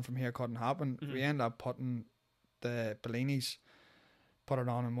everyone from here couldn't happen, we ended up putting the Bellinis, put it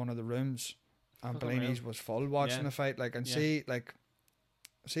on in one of the rooms, and Bellini's was full watching the fight, like, and see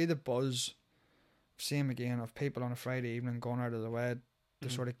the buzz, see him again of people on a Friday evening going out of the way to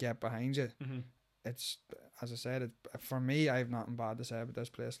sort of get behind you. It's, as I said, for me, I have nothing bad to say about this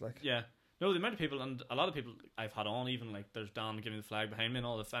place. Like, no, the amount of people, and a lot of people I've had on, even like there's Dan giving me the flag behind me and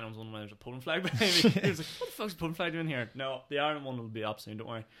all. The anyone's wondering why there's a Poland flag behind me. He was like, what the fuck's a Poland flag doing here? No, the Ireland one will be up soon, don't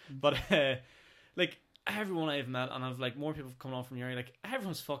worry. But like, everyone I've met, and I've like more people coming on from Newry, like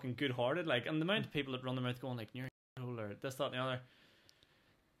everyone's fucking good hearted, like, and the amount of people that run their mouth going like Newry or this, that and the other.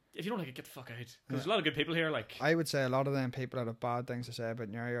 If you don't like it, get the fuck out, because there's a lot of good people here. Like, I would say a lot of them people that have bad things to say about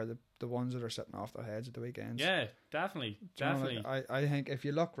Newry are the ones that are sitting off their heads at the weekends. Yeah, definitely. You know, like, I think if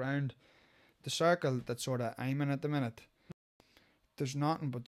you look round the circle that sort of I'm in at the minute, there's nothing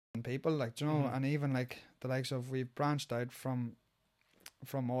but people, like, you know, and even like the likes of, we've branched out from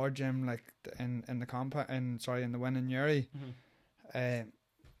our gym, like in the compound, in the win in Newry.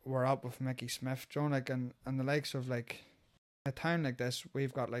 We're up with Mickey Smith, you know, like, and the likes of, like, a town like this,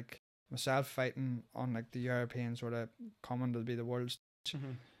 we've got like myself fighting on like the European sort of coming to be the world stage.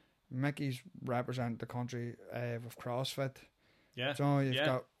 Mickey's represent the country with CrossFit. Yeah, so you've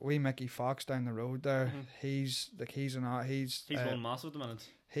got wee Mickey Fox down the road there. He's going massive at the minute.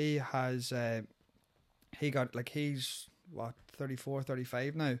 He has he's what, 34,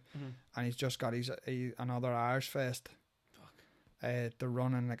 35 now, and he's just got another Irish Fest. They're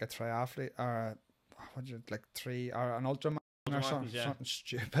running like a triathlete or an ultra. Or something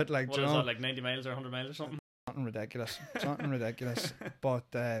stupid, like, what is that, like 90 miles or 100 miles or something? Something ridiculous. But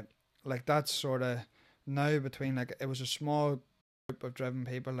like, that's sort of now between, like, it was a small group of driven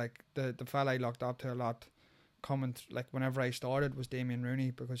people. Like the fella I looked up to a lot coming, like, whenever I started was Damien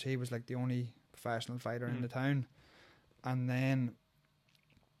Rooney, because he was like the only professional fighter in the town. And then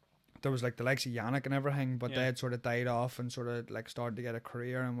there was like the likes of Yannick and everything, but they had sort of died off and sort of like started to get a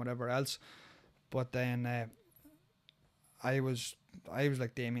career and whatever else. But then I was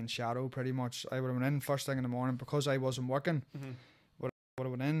like Damien's shadow pretty much. I would have went in first thing in the morning because I wasn't working. Would have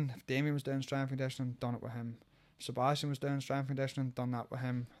went in. If Damien was doing strength conditioning, done it with him. If Sebastian was doing strength conditioning, done that with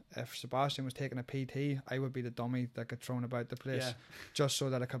him. If Sebastian was taking a PT, I would be the dummy that got thrown about the place, just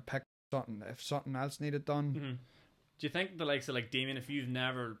so that I could pick something. If something else needed done, Do you think the likes of like Damien, if you've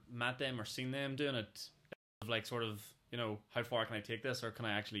never met them or seen them doing it, of like sort of, you know, how far can I take this, or can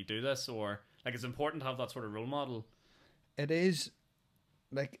I actually do this, or like it's important to have that sort of role model? It is,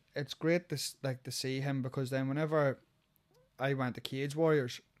 like, it's great to see him, because then whenever I went to Cage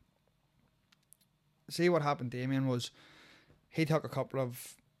Warriors, see what happened to Damien was he took a couple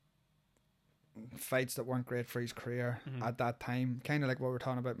of fights that weren't great for his career at that time, kind of like what we were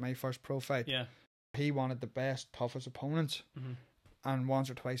talking about my first pro fight. Yeah. He wanted the best, toughest opponents, and once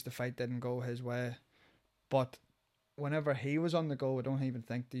or twice the fight didn't go his way. But whenever he was on the go, I don't even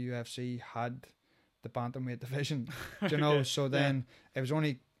think the UFC had the bantamweight division. Do you know? So then it was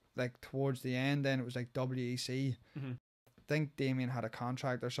only like towards the end, then it was like WEC. I think Damien had a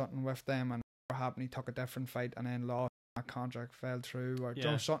contract or something with them, and what happened, he took a different fight and then lost. That contract fell through, or you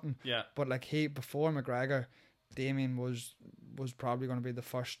know, something. Yeah. But like before McGregor, Damien was probably going to be the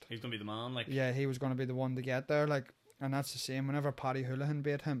first. He's going to be the man. Like, yeah, he was going to be the one to get there. Like, and that's the same. Whenever Paddy Holohan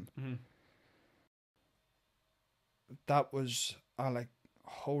beat him, that was like,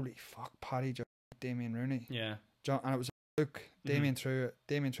 holy fuck, Paddy just Damien Rooney. Yeah. And it was a fluke. Damien threw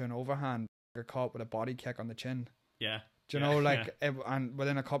an overhand, got caught with a body kick on the chin. Yeah. Do you know, like, and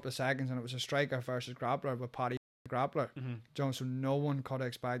within a couple of seconds, and it was a striker versus grappler with Paddy grappler. Do you know, so no one could have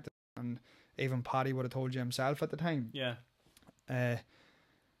expected, and even Paddy would have told you himself at the time. Yeah.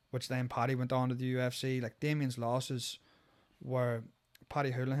 Which then Paddy went on to the UFC. Like, Damien's losses were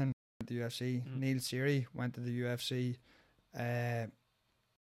Paddy Holohan went to the UFC, Neil Seery went to the UFC.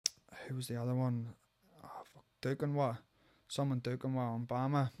 Who was the other one? Dukanwa. Someone Dukanwa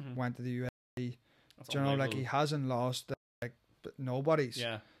Obama went to the UFC. That's Do you know, like, he hasn't lost like nobody's.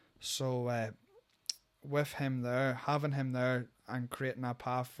 Yeah. So with him there, having him there and creating that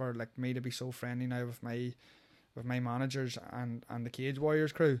path for like me to be so friendly now with my managers and the Cage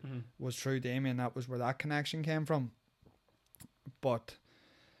Warriors crew was through Damien. That was where that connection came from. But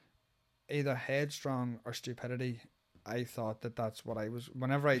either headstrong or stupidity, I thought that's what I was.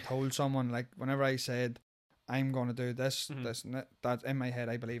 Whenever I told someone, like whenever I said I'm going to do this, this and that's in my head,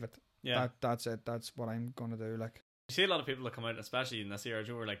 I believe it. Yeah, that's it. That's what I'm going to do. Like, you see a lot of people that come out, especially in this era,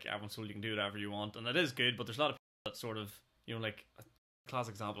 where like everyone's told you can do whatever you want, and it is good. But there's a lot of people that sort of, you know, like a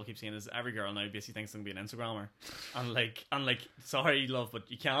classic example I keep seeing is every girl now basically thinks they can be an Instagrammer, and like sorry love, but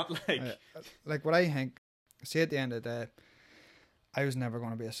you can't. Like what I think. See, at the end of the day, I was never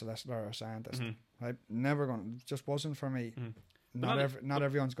going to be a solicitor or a scientist. Right? Never going. Just wasn't for me. Not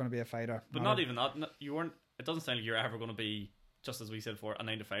everyone's going to be a fighter. But not even that. You weren't. It doesn't sound like you're ever going to be, just as we said before, a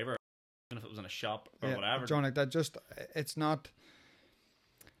 9-to-5, or even if it was in a shop or whatever. John, like that, just it's not.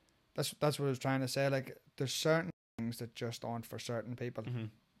 That's what I was trying to say. Like, there's certain things that just aren't for certain people.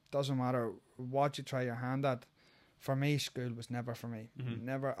 Doesn't matter what you try your hand at. For me, school was never for me.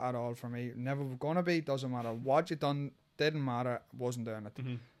 Never at all for me. Never gonna be. Doesn't matter what you done. Didn't matter. Wasn't doing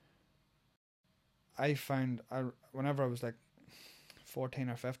it. I found whenever I was like 14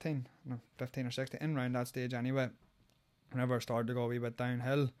 or 15, no, 15 or 16, in around that stage anyway, whenever I started to go a wee bit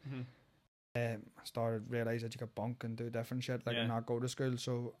downhill, I started realise that you could bunk and do different shit, like, and not go to school.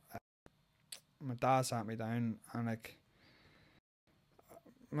 So my dad sat me down, and like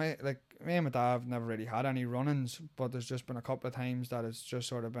me and my dad have never really had any run-ins, but there's just been a couple of times that it's just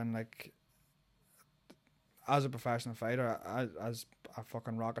sort of been like, as a professional fighter, as a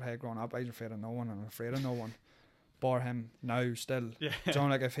fucking rocket head growing up, I was afraid of no one, and I'm afraid of no one. Bar him now still. So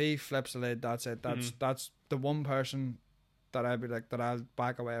like, if he flips the lid, that's it. That's the one person that I'd be like, that I'll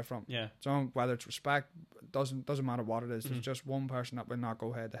back away from. Yeah. So whether it's respect, doesn't matter what it is. There's just one person that will not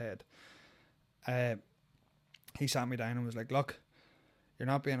go head to head. He sat me down and was like, look, you're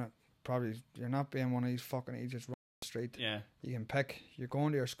not being one of these fucking idiots running the street. Yeah. You can pick. You're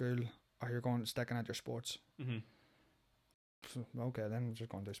going to your school, or you're going sticking at your sports. So, okay, then I'm just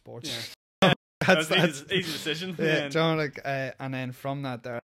going to do sports. Yeah. that's easy decision. Yeah, John, like, and then from that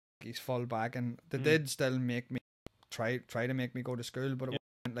there, he's full back, and they did still make me try to make me go to school, but it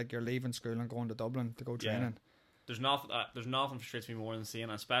wasn't like you're leaving school and going to Dublin to go training. There's nothing frustrates me more than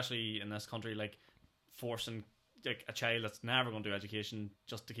seeing, especially in this country, like forcing like a child that's never going to do education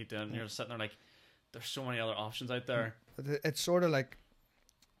just to keep doing. And you're sitting there like, there's so many other options out there. It's sort of like,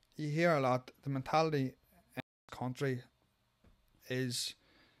 you hear a lot, the mentality in this country is,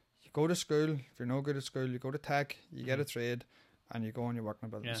 you go to school, if you're no good at school, you go to tech, you get a trade, and you go and you work on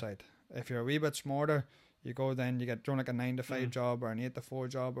a building site. If you're a wee bit smarter, you go then, you get done like a 9-to-5 job or an 8-to-4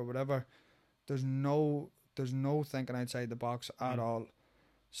 job or whatever. There's no thinking outside the box at all.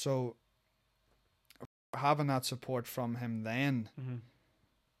 So having that support from him then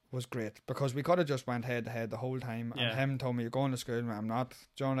was great, because we could have just went head to head the whole time, and him told me, you're going to school, and I'm not,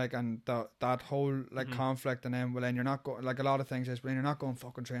 John, like, and that whole like conflict, and then, well, then you're not going, like, a lot of things is, well, you're not going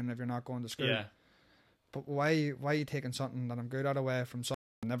fucking training if you're not going to school. But why are you taking something that I'm good at away from something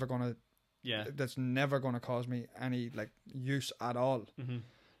I'm never gonna, that's never gonna cause me any like use at all?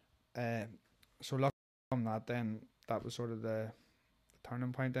 So luckily from that, then that was sort of the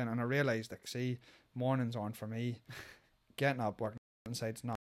turning point then, and I realised, like, see, mornings aren't for me. Getting up, working inside's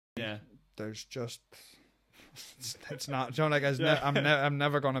not. There's just it's not. You know, like, I'm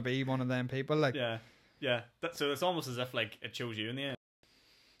never gonna be one of them people. Like, so it's almost as if like it chose you in the end.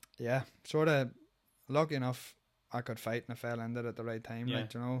 Yeah, sort of. Lucky enough, I could fight, and I fell into it at the right time.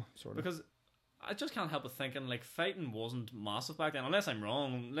 Like, you know, sort of. Because I just can't help but thinking, like, fighting wasn't massive back then, unless I'm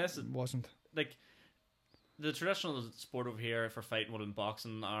wrong. Unless it wasn't, like, the traditional sport over here for fighting would have been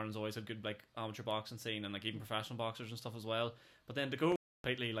boxing. Ireland's always had good, like, amateur boxing scene, and like even professional boxers and stuff as well. But then to go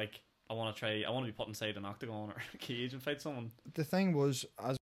completely, like, I want to be put inside an octagon or a cage and fight someone. The thing was,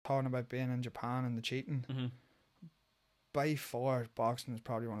 as talking about being in Japan and the cheating, by far boxing is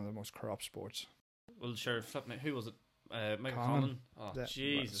probably one of the most corrupt sports. Well, sure. Flip me. Who was it? Michael Conlan. Oh,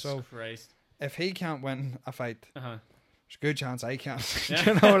 Jesus Christ! If he can't win a fight, there's a good chance I can't.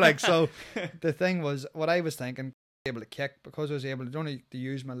 You know, like, so. The thing was, what I was thinking, able to kick, because I was able to only to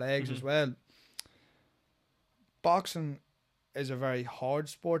use my legs as well. Boxing is a very hard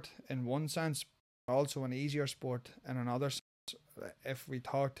sport in one sense, but also an easier sport in another sense. If we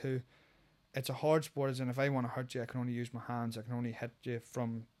talk to, it's a hard sport as in, if I want to hurt you, I can only use my hands. I can only hit you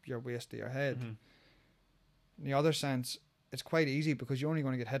from your waist to your head. In the other sense, it's quite easy because you're only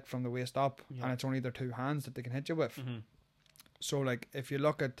going to get hit from the waist up, and it's only their two hands that they can hit you with. So, like, if you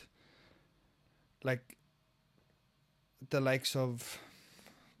look at, like, the likes of,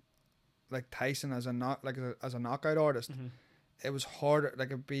 like, Tyson as a knockout artist, it was harder. Like,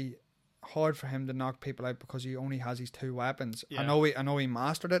 it'd be hard for him to knock people out because he only has these two weapons. I know he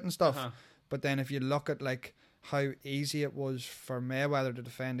mastered it and stuff, but then if you look at, like, how easy it was for Mayweather to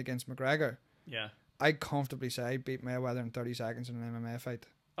defend against McGregor, I'd comfortably say I beat Mayweather in 30 seconds in an MMA fight.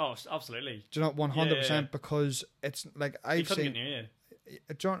 Oh, absolutely. Do you know, 100%, because it's like, I've seen. He couldn't get near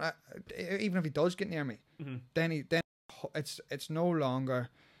you. John, even if he does get near me, then it's no longer,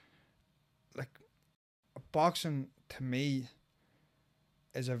 like, boxing to me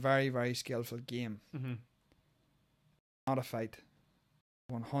is a very, very skillful game. Not a fight.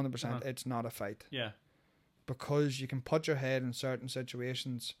 100%, it's not a fight. Because you can put your head in certain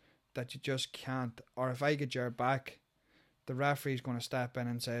situations that you just can't, or if I get your back, the referee's going to step in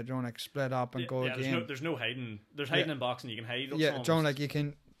and say, "Don't, like, split up and go again." There's no hiding. There's hiding in boxing. You can hide. John, like, you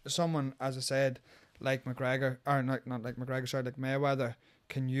can. Someone, as I said, like McGregor, or not like McGregor, sorry, like Mayweather,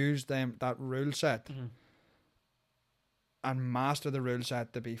 can use that rule set and master the rule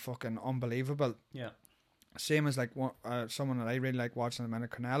set to be fucking unbelievable. Same as, like, someone that I really like watching, the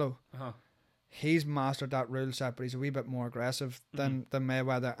minute, Canelo. He's mastered that rule set, but he's a wee bit more aggressive than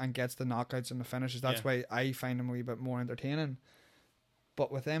Mayweather and gets the knockouts and the finishes. That's why I find him a wee bit more entertaining.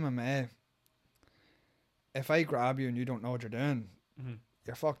 But with MMA, if I grab you and you don't know what you're doing,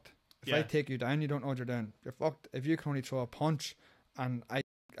 you're fucked. If I take you down, you don't know what you're doing, you're fucked. If you can only throw a punch and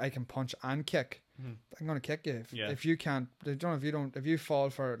I can punch and kick, I'm gonna kick you. If you can't, if you fall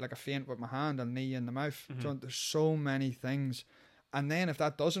for, like, a feint with my hand, I'll knee you in the mouth. There's so many things, and then if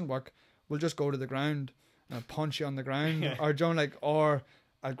that doesn't work, we'll just go to the ground and I'll punch you on the ground, or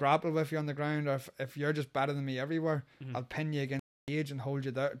I'll grapple with you on the ground, or if you're just better than me everywhere, I'll pin you against the cage and hold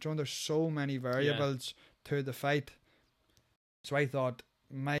you there. There's so many variables to the fight. So I thought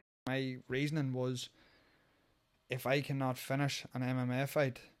my reasoning was, if I cannot finish an MMA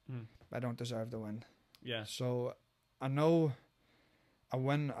fight, I don't deserve the win. So I know a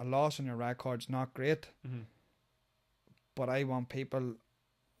win, a loss on your record's not great, but I want people.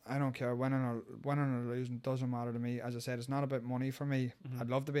 I don't care, winning or losing, doesn't matter to me. As I said, it's not about money for me. I'd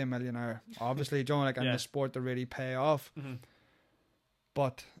love to be a millionaire, obviously, John, like, in the sport to really pay off.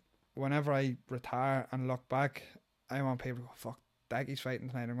 But whenever I retire and look back, I want people to go, fuck, Daggie's fighting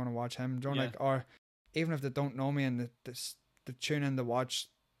tonight, I'm going to watch him. John, like, or even if they don't know me and they tune in to watch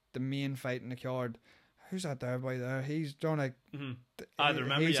the main fight in the card, who's that there boy there? He's John, like,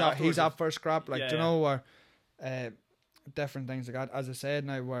 he's up for a scrap, like, do you know, or different things like that. As I said,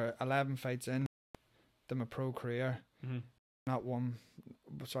 now we're 11 fights in to my pro career. Not one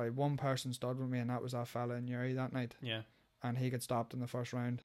person stood with me, and that was that fella in Uri that night. And he got stopped in the first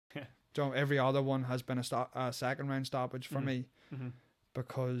round. So every other one has been a second round stoppage for me,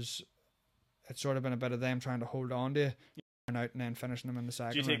 because it's sort of been a bit of them trying to hold on to you, and out and then finishing them in the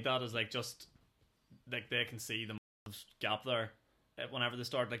second. Do you take that as, like, just like they can see the gap there? whenever they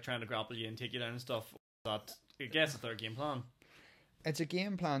start like trying to grapple you and take you down and stuff, that I guess it's their game plan. It's a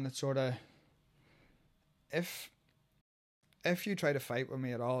game plan that sort of, if you try to fight with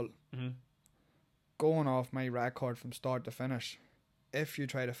me at all, going off my record from start to finish, if you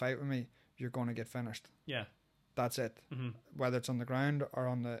try to fight with me, you're going to get finished. Yeah. That's it. Whether it's on the ground or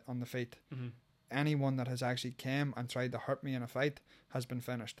on the feet. Anyone that has actually came and tried to hurt me in a fight has been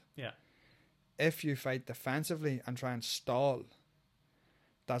finished. Yeah. If you fight defensively and try and stall,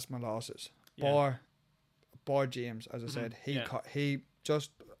 that's my losses. Yeah. Bar James, as I said, he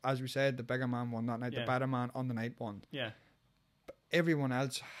just, as we said, the bigger man won that night. The better man on the night won. Yeah. But everyone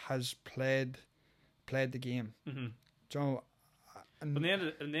else has played the game. So, but in the end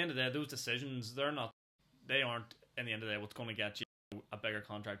of the day, those decisions, they aren't in the end of the day what's going to get you a bigger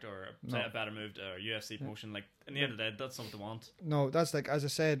contract or a better move to a UFC promotion. Like in the end of the day, that's something they want. No, that's like, as I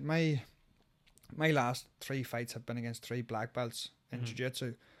said, my last 3 fights have been against 3 black belts in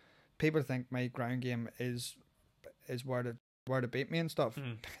jiu-jitsu. People think my ground game is where to beat me and stuff.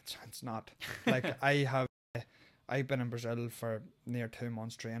 It's not. Like I've been in Brazil for near 2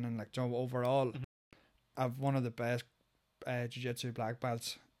 months training. Like, Joe, overall, I've one of the best jiu-jitsu black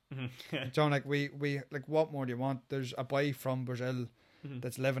belts. John, like we like, what more do you want? There's a boy from Brazil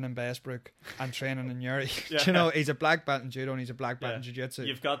that's living in Bestbrook and training in Uri. You know, he's a black belt in judo and he's a black belt in jiu-jitsu.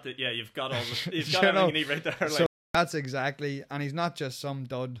 You've got all the you've got everything you need right there. Like. So that's exactly, and he's not just some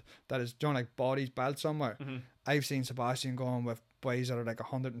dud that is John like bodies belt somewhere. I've seen Sebastian going with boys that are like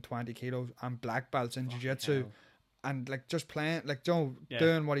 120 kilos and black belts in jiu-jitsu, and like just playing like Joe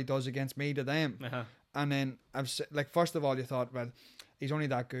doing what he does against me to them. And then like, first of all, you thought, well, he's only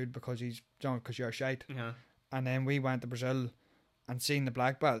that good because he's John, because you're shite. And then we went to Brazil and seen the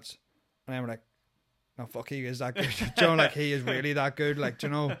black belts, and then we're like, no, fuck, he is that good. John, like, he is really that good. Like, you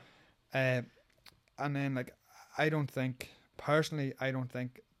know, and then like, I don't think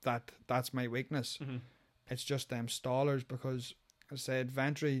that that's my weakness. It's just them stallers, because I said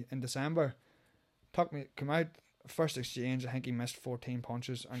Ventry in December come out first exchange. I think he missed 14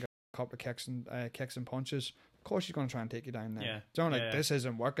 punches and got a couple of kicks and punches. Of course he's going to try and take you down there. John, like, this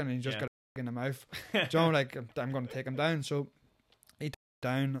isn't working, and he just got a in the mouth. John, like, I'm going to take him down. So he took him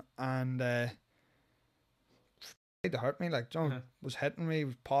down and tried to hurt me. Like, John was hitting me,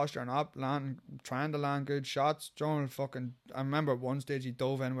 was posturing up, trying to land good shots. John I remember at one stage he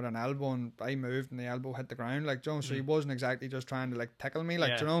dove in with an elbow and I moved and the elbow hit the ground. Like, John, so he wasn't exactly just trying to like tickle me,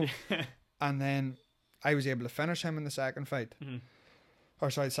 like, you know. And then I was able to finish him in the second fight.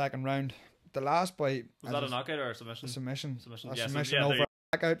 Second round. The last boy, was that a knockout or a submission? Submission Yeah, over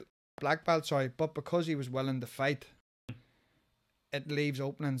black belt. Sorry, but because he was willing to fight, it leaves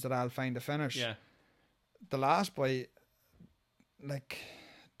openings that I'll find a finish. Yeah. The last boy, like,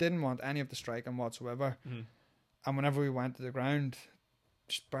 didn't want any of the striking whatsoever, and whenever we went to the ground,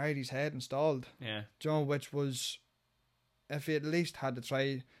 just buried his head and stalled. Yeah, Joe, which was, if he at least had to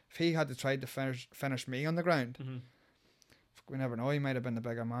try, if he had to try to finish me on the ground. We never know, he might have been the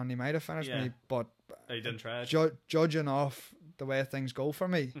bigger man, he might have finished me, but he didn't try. Judging off the way things go for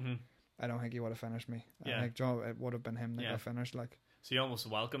me, I don't think he would have finished me. I think Joe, it would have been him that got finished. Like, so you almost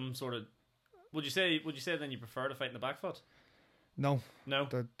welcome sort of. Would you say then you prefer to fight in the back foot? No,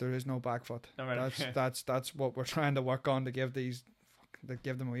 there is no back foot. Oh, right, that's what we're trying to work on to give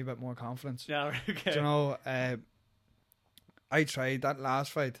them a wee bit more confidence. Yeah, right, okay. Do you know, I tried that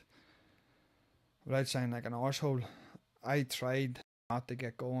last fight without sounding like an arsehole. I tried not to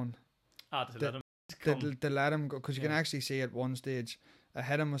get going. To let him go, because you can actually see at one stage I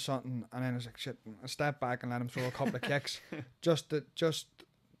hit him with something and then I was like, shit, I stepped back and let him throw a couple of kicks.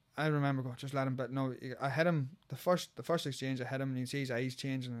 I remember going, just let him, but no, I hit him the first exchange. I hit him and you see his eyes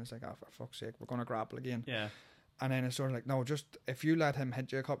changing and it's like, oh, for fuck's sake, we're going to grapple again. Yeah. And then it's sort of like, no, just if you let him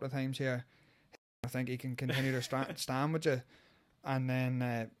hit you a couple of times here, I think he can continue to stand with you. And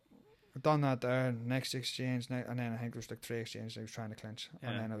then done that there, next exchange, and then I think there was like 3 exchanges I was trying to clinch,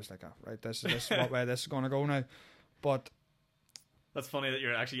 and then I was like, oh, right, this is what way this is going to go now. But that's funny that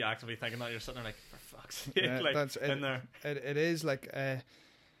you're actually actively thinking that. You're sitting there like, for fuck's sake, like, that's in there. It is like,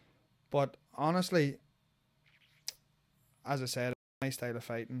 but honestly, as I said, my style of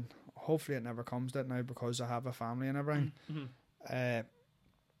fighting, hopefully it never comes to it now because I have a family and everything.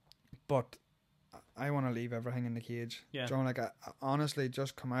 But I want to leave everything in the cage. Yeah. Joe, like, I honestly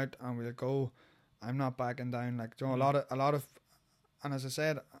just come out and we'll go. I'm not backing down. Like, Joe, a lot of, and as I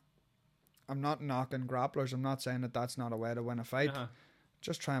said, I'm not knocking grapplers. I'm not saying that that's not a way to win a fight.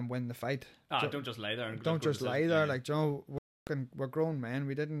 Just try and win the fight. Don't just lay there. And don't just lay there. Like, Joe, we're grown men.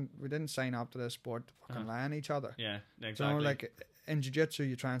 We didn't sign up to this sport to fucking lie on each other. Yeah, exactly. Joe, like, in jiu-jitsu,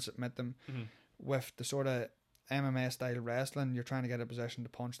 you try and submit them with the sort of MMA style wrestling, you're trying to get a position to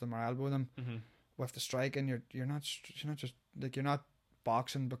punch them or elbow them. Mm-hmm. With the striking, you're not just like, you're not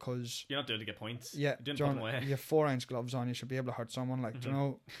boxing because You're not doing it to get points. yeah, You're doing John, put away. you have 4-inch gloves on. You should be able to hurt someone. Like, Mhm. you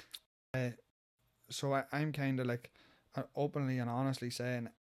know. So I'm kind of like openly and honestly saying,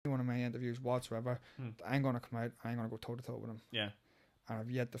 any one of my interviews whatsoever, Mm. I'm going to come out. I'm going to go toe to toe with him. Yeah. And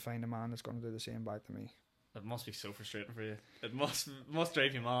I've yet to find a man that's going to do the same back to me. That must be so frustrating for you. It must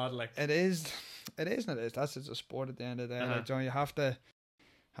drive you mad. Like, It is, and it is. That's just a sport at the end of the day. Uh-huh. Like, John, you have to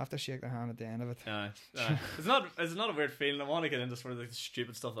shake their hand at the end of it. it's not a weird feeling. I want to get into sort of the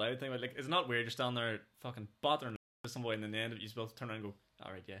stupid stuff that I would think about. Like, it's not weird. You're standing there fucking bothering with somebody, and in the end of it, you're supposed to turn around and go,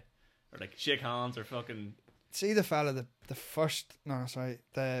 all right, yeah, or like shake hands or fucking. See the fella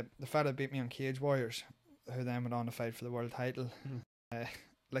the fella beat me on Cage Warriors, who then went on to fight for the world title. Mhm.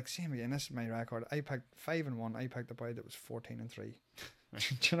 Like, same again. This is my record. I picked 5-1. I picked a boy that was 14-3.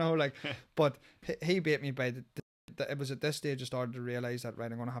 Do you know, like, but he beat me by it was at this stage I started to realize that, right,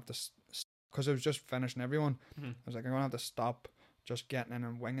 I'm gonna have to, because I was just finishing everyone. Mhm. I was like, I'm gonna have to stop just getting in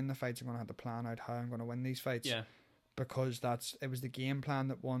and winging the fights. I'm gonna have to plan out how I'm gonna win these fights. Yeah. Because it was the game plan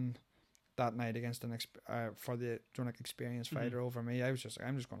that won that night against for the experienced fighter over me. I was just like,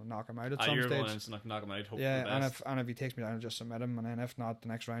 I'm just going to knock him out at some You're stage. going to knock him out. Hope Yeah, for the and best. if he takes me down, I'll just submit him, and then if not, the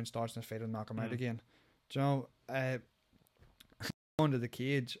next round starts and if I'll knock him out Mm. again. Do you know, going to the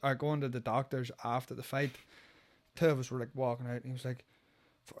cage or going to the doctors after the fight, two of us were like walking out, and he was like,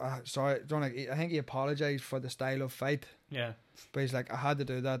 "Sorry, John. Like, I think he apologized for the style of fight, Yeah. but he's like, I had to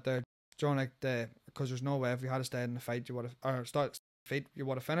do that there, John. Like, because there's no way if we had stayed in the fight, you would have you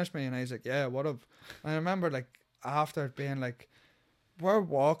would have finished me." And I was like, "Yeah, I would have." And I remember, like, after it being like, we're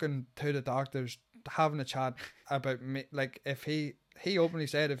walking to the doctors having a chat about me, like, if he openly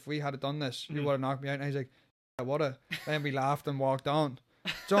said, if we had done this, you Mhm. would have knocked me out. And I was like, I would have. Then we laughed and walked on.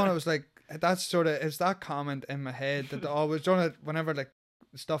 John, it was like, that's sort of, it's that comment in my head that always, John, whenever like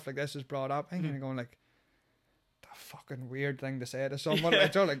stuff like this is brought up, I'm kind of going like, the fucking weird thing to say to someone.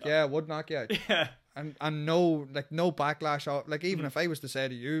 Like, John, like, yeah, I would knock you out. Yeah. And no backlash. Like, even if I was to say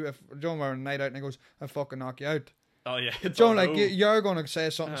to you, if John were on a night out and he goes, I fucking knock you out. Oh yeah. John, like, you're going to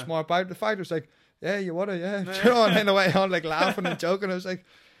say something Uh-huh. smart about it. The fighter was like, yeah, you would have, yeah. Do you know, and in a way, I'm like laughing and joking. I was like,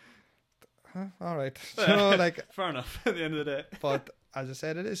 huh, all right. Do you know, like, fair enough. At the end of the day. but as I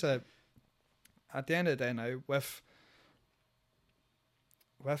said, it is at the end of the day now, with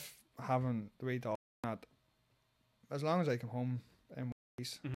having the wee dog, that as long as I come home in one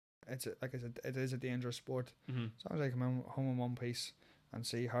piece, Mhm. it is a dangerous sport. Mm-hmm. As long as I come home in one piece and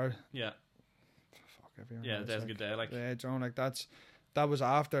see her, Yeah. fuck everyone. Yeah. else, That's a like, good day. Like. yeah, John, like that was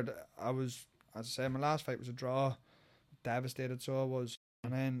after I was, as I said, my last fight was a draw, devastated, so I was,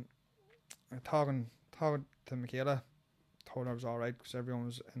 and then talking to Michaela, told her I was alright because everyone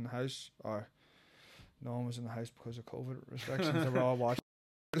was in the house, or no one was in the house because of COVID restrictions. They were all watching.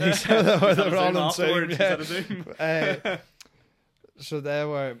 They were all on Zoom. Yeah. So they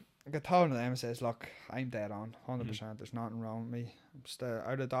were. I got told to them and says, "Look, I'm dead on, 100%. There's nothing wrong with me. I'm still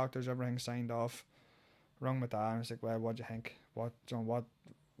out of the doctors. Everything's signed off." Rung my dad and I was like, "Well, what do you think? What was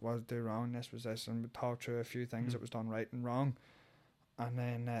I do wrong? This was this," and we talked through a few things that was done right and wrong, and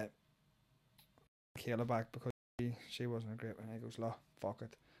then Kayla back because she wasn't a great one. He goes, "Look, fuck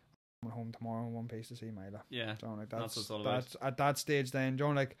it. I'm going home tomorrow in one piece to see Myla." Yeah. John, like That's what it's all that's at that stage. Then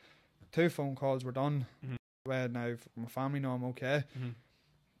John, like, 2 phone calls were done. Mhm. Where now my family know I'm okay. Mhm.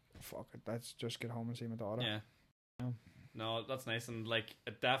 Fuck it, let's just get home and see my daughter. Yeah. Yeah. No, that's nice, and like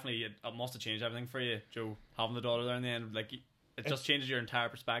it definitely it must have changed everything for you, Joe. Having the daughter there in the end, like it just changes your entire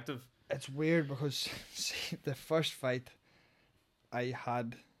perspective. It's weird because see, the first fight I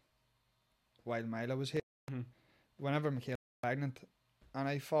had while Myla was here, Mhm. whenever Michaela was pregnant, and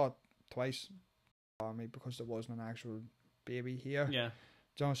I fought twice on me because there wasn't an actual baby here. Yeah.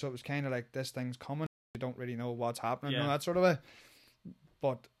 John, so it was kind of like, this thing's coming. We don't really know what's happening, Yeah. and that sort of way.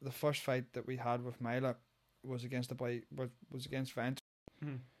 But the first fight that we had with Myla was against was against Vance,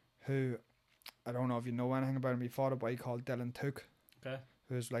 Mhm. who, I don't know if you know anything about him. He fought a boy called Dylan Took, Okay.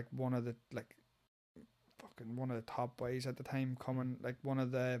 who's like one of the top boys at the time. Coming like one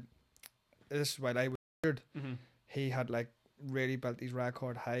of the. This is when I was weird. Mhm. He had like really built his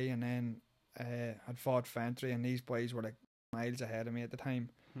record high, and then had fought Fentry, and these boys were like miles ahead of me at the time.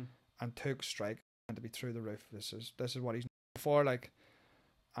 Hmm. And Took strike meant to be through the roof. This is what he's known for, like,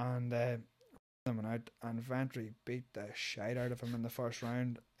 and them went out, and Ventry beat the shit out of him in the first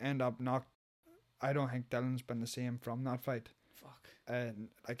round. End up knocked. I don't think Dylan's been the same from that fight. Fuck.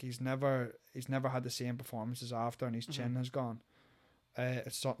 Like he's never had the same performances after, and his chin has gone.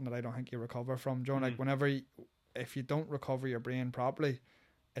 It's something that I don't think you recover from, John. Like if you don't recover your brain properly,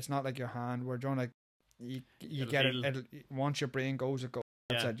 it's not like your hand. Where John, like you It'll get heal. it. Once your brain goes, it goes.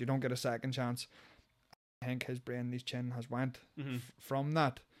 That's Yeah. it. You don't get a second chance. I think his brain, his chin has went Mm-hmm. from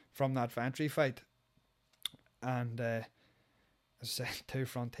that Ventry fight, and as I said, 2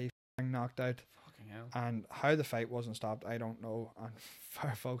 front teeth knocked out. Fucking hell. And how the fight wasn't stopped, I don't know. And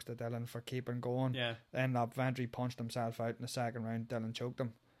fair folks to Dylan for keeping going. Yeah. Ended up Ventry punched himself out in the second round. Dylan choked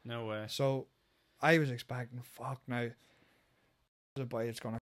him. No way. So I was expecting, fuck now, there's a boy that's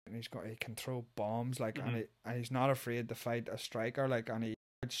gonna, and he can throw bombs like, Mhm. and he's not afraid to fight a striker like, and he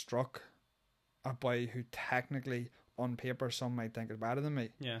struck a boy who technically on paper some might think is better than me.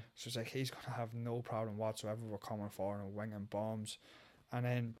 Yeah. So it's like he's gonna have no problem whatsoever with coming forward and winging bombs. And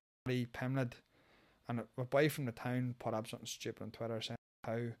then Paddy Pimblett and a boy from the town put up something stupid on Twitter saying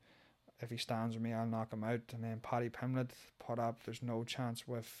how if he stands with me I'll knock him out. And then Paddy Pimblett put up there's no chance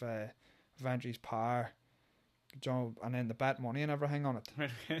with Ventry's power. Joe, and then the bet money and everything on it.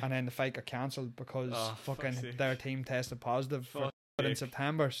 And then the fight got cancelled because Oh, fucking fuck's sake. their team tested positive for Fuck's it in sake.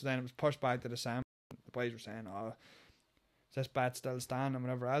 September. So then it was pushed back to December. The boys were saying, "Oh, is this bet still standing?" And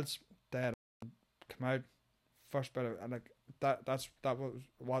whatever else. Dead come out first bit of, and like that was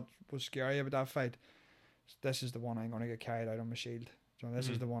what was scary about that fight. This is the one I'm going to get carried out on my shield. So this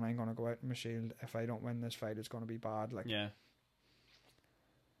is Mhm. the one I'm going to go out on my shield. If I don't win this fight, it's going to be bad. Like, Yeah.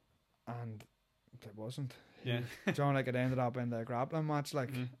 and it wasn't. Yeah. John, like it ended up in the grappling match.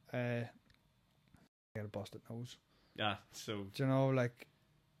 Like, Mhm. he had a busted nose. Yeah. So. Do you know, like,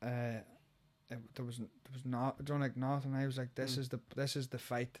 there was not, John, like nothing. I was like, this is the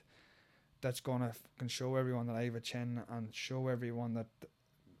fight that's gonna can show everyone that I have a chin and show everyone that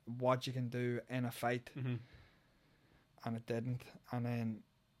what you can do in a fight. Mm-hmm. And it didn't. And then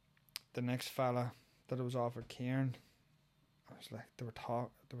the next fella that it was offered, Kieran, I was like, they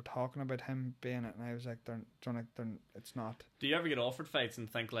were talking about him being it, and I was like, it's not. Do you ever get offered fights and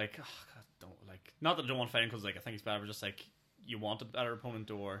think like, oh, God, don't like, not that I don't want to fight him because like I think he's better, but just like you want a better opponent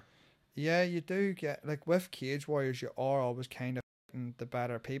or. Yeah, you do get, like with Cage Warriors, you are always kind of fighting the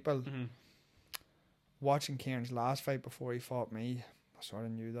better people. Mm-hmm. Watching Kieran's last fight before he fought me, I sort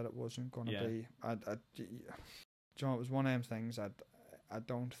of knew that it wasn't going to Yeah. be. You know, it was one of them things that I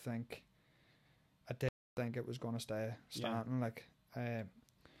don't think, I didn't think it was going to stay standing. Like,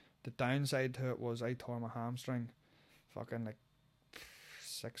 the downside to it was I tore my hamstring, fucking like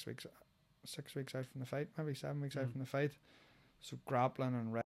 6 weeks out from the fight, maybe 7 weeks out Mhm. from the fight. So grappling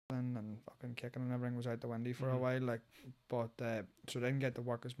and wrestling and fucking kicking and everything was out the windy for a Mhm. while. Like, but so I didn't get to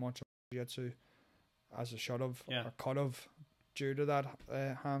work as much on jiu-jitsu as I should have Yeah. or could have due to that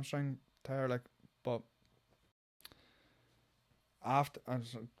hamstring tear. Like, but after I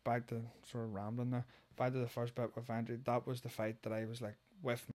was back to sort of rambling there. Back to the first bit with Andrew. That was the fight that I was like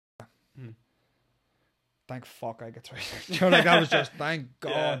with. Mhm. Thank fuck I get through. You know, like that was just thank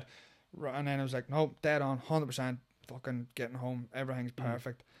God. Yeah. And then I was like, nope, dead on, 100%. Fucking getting home, everything's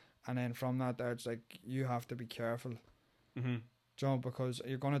perfect. And then from that, there it's like you have to be careful, Mm-hmm. Joe, because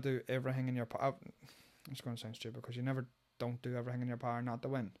you're gonna do everything in your power. It's gonna sound stupid because you never don't do everything in your power not to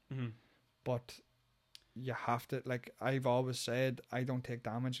win, Mm-hmm. but you have to. Like I've always said, I don't take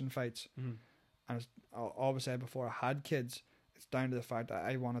damage in fights, Mm-hmm. and I always said before I had kids, it's down to the fact that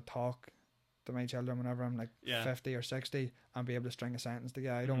I want to talk to my children whenever I'm like Yeah. 50 or 60 and be able to string a sentence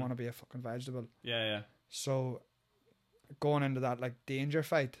together. I don't Mhm. want to be a fucking vegetable. Yeah. So going into that like danger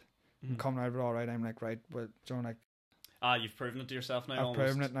fight Mhm. and coming out of it all right, I'm like, right, well, Joe, like You've proven it to yourself now. I've almost.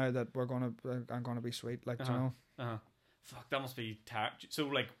 proven it now that I'm gonna be sweet, like, Uh-huh. you know. Uh-huh. Fuck, that must be so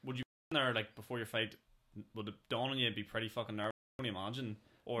like, would you there like before your fight, would it dawn on you be pretty fucking nervous? Can you imagine?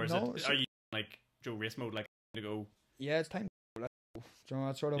 Or is No, it, so- are you like Joe race mode, like to go? Yeah, it's time to let go. Do you know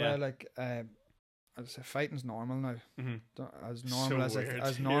that sort of Yeah. way? Like, as I say, fighting's normal now. Mm-hmm. As normal as weird.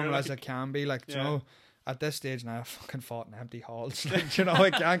 as normal Yeah, as it can be. Like, do you Yeah. know, at this stage now, I've fucking fought in empty halls. Like, you know, I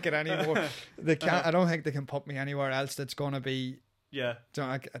can't get any more. They can't. I don't think they can put me anywhere else that's gonna be. Yeah. Do you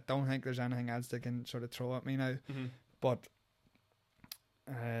know, I don't think there's anything else they can sort of throw at me now. Mm-hmm. But,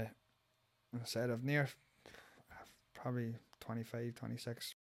 as I said, I've probably 25,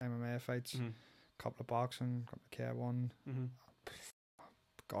 26 MMA fights, Mm-hmm. couple of boxing, couple of K1, Mm-hmm.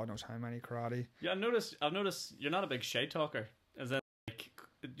 God knows how many karate. Yeah, I've noticed you're not a big shite talker. As in, like,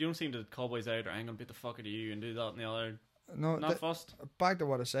 you don't seem to call boys out or I'm gonna beat the fuck out of you and do that and the other. No, Not fussed. back to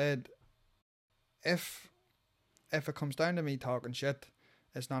what I said. If it comes down to me talking shit,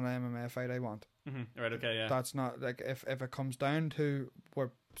 it's not an MMA fight I want. Mm-hmm. Right. Okay. Yeah. That's not like if it comes down to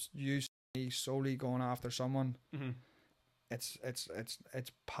where you see me solely going after someone, Mm-hmm. it's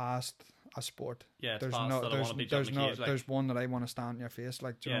past a sport. Yeah. It's There's past no that I want to be jumping the cage. Like, there's one that I want to stand in your face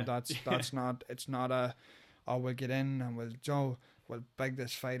like, do you Yeah. know, that's not, it's not a, oh, we'll get in and we'll we'll big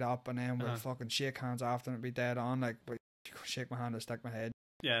this fight up, and then we'll Uh-huh. fucking shake hands after and it'll be dead on. Like, but you go shake my hand and stick my head.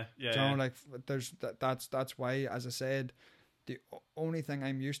 Yeah, yeah, Do you know, yeah. like there's that's why, as I said, the only thing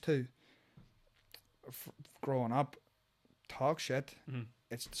I'm used to growing up, talk shit. Mhm.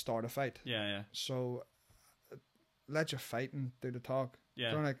 It's to start a fight. Yeah, yeah, So let your fighting do the talk. yeah.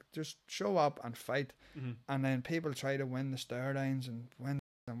 Do you know, like just show up and fight, Mhm. and then people try to win the storylines and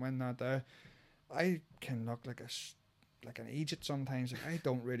win that there. I can look like like an idiot sometimes. Like, I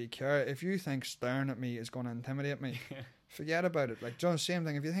don't really care. If you think staring at me is going to intimidate me, forget about it. Like, John, same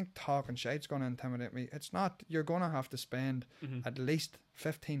thing. If you think talking shit's going to intimidate me, it's not. You're going to have to spend Mhm. at least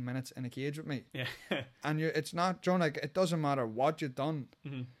 15 minutes in a cage with me. Yeah. And it's not, John, like, it doesn't matter what you've done.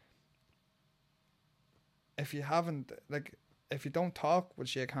 Mhm. If you haven't, like, if you don't talk, we'll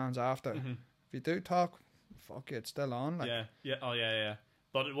shake hands after. Mhm. If you do talk, fuck you, it's still on. Like, Yeah, yeah. Oh, yeah, yeah.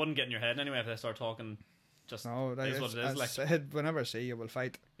 But it wouldn't get in your head anyway if they start talking. Just no, like, is what it is. as I Like, said, whenever I see you, we'll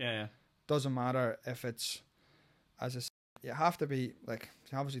fight. yeah, yeah. Doesn't matter if it's, as I said, you have to be, like,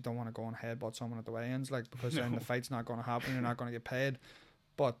 you obviously don't want to go and headbutt someone at the weigh-ins, like, because then No. the fight's not going to happen, you're not going to get paid.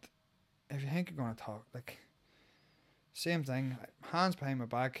 But if you think you're going to talk, like, same thing, hands behind my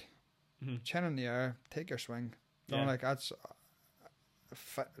back, Mhm. chin in the air, take your swing. You know, Yeah. like, that's,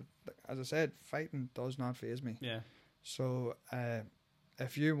 as I said, fighting does not faze me. Yeah. So,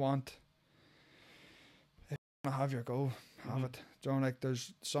 if you want to have your go, have Mhm. it. Do you know, like,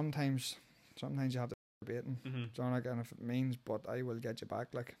 there's sometimes you have to baiting. Mhm. Do you know, like, and if it means, but I will get you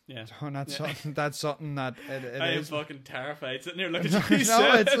back, like, Yeah. do you know, that's Yeah. something that it I am is. fucking terrified sitting here looking No, at you.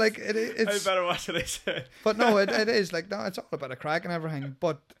 it's like it's. I better watch what I said. But no, it is like, no, it's all about a crack and everything.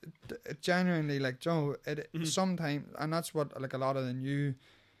 But it genuinely, like, Joe, it Mhm. sometimes, and that's what, like, a lot of the new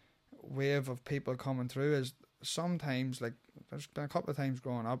wave of people coming through is sometimes, like, there's been a couple of times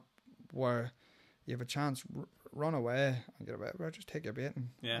growing up where you have a chance, run away and get away, well, just take your baiting.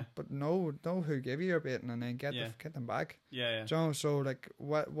 Yeah. But know who gave you your baiting, and then get Yeah. get them back. Yeah, yeah. Joe, so, like,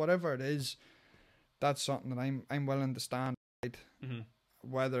 whatever it is, that's something that I'm willing to stand, Mhm.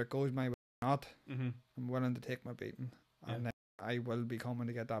 whether it goes my way or not. Mhm. I'm willing to take my beating, Yeah. and then I will be coming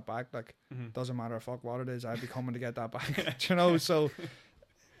to get that back. Like, Mhm. doesn't matter fuck what it is, I'll be coming to get that back. Do you know, so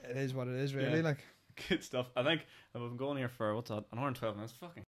it is what it is, really. Yeah. Like, Good stuff. I think I've been going here for what's that? An hour and 12 minutes.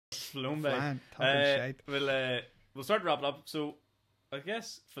 Fucking flown by. flying, talking shite. We'll start wrapping up. So, I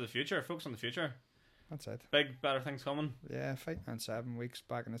guess for the future, focus on the future. That's it. Big, better things coming. Yeah, fighting in 7 weeks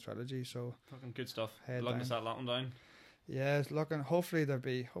back in the trilogy. So Fucking good stuff. Head Looking to down. settle that one down. yeah, it's looking. Hopefully there'll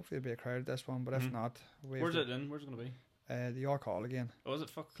be a crowd this one, but if Mhm. not, Where's it in? Where's it going to be? The York Hall again. Oh, is it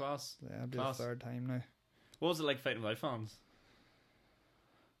fuck class? Yeah, it'll be Class. the third time now. What was it like fighting without fans?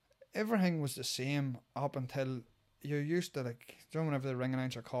 Everything was the same up until you're used to, like, do you know whenever the ring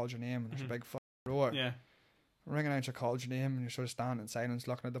announcer calls your name and there's Mhm. a big fucking roar. Yeah. Ring announcer calls your name and you're sort of standing in silence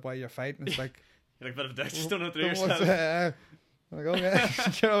looking at the boy you're fighting. It's like, You're like a bit of a dick. Just don't know what to do what's yourself. that? Like, okay.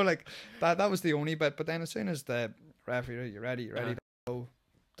 You know, like, that was the only bit. But then as soon as the referee, you're ready Uh-huh. to go. Does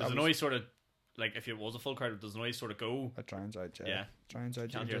the that was- noise sort of, like, if it was a full crowd, does the noise sort of go? It drowns out, yeah. Yeah. Drowns out.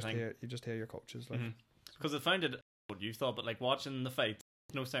 Can't You hear a just thing. hear your coaches. Like, Because I found it what you thought, but like watching the fight,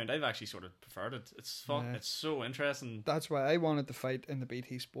 no sound. I've actually sort of preferred it. It's Yeah. It's so interesting. that's why I wanted to fight in the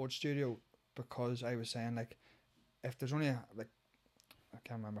BT Sports Studio, because I was saying, like, if there's only, like, I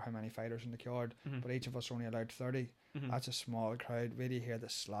can't remember how many fighters in the card, Mhm. but each of us are only allowed 30. Mhm. That's a small crowd. Where do you hear the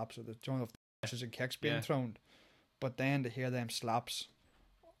slaps or the punches and kicks being Yeah. thrown? But then to hear them slaps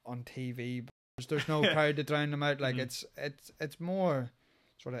on TV, there's no Yeah. crowd to drown them out. Like, Mhm. it's more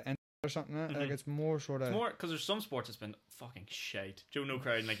sort of or something. Like, Mhm. it's more sort It's of more because there's some sports that's been fucking shite. Joe, no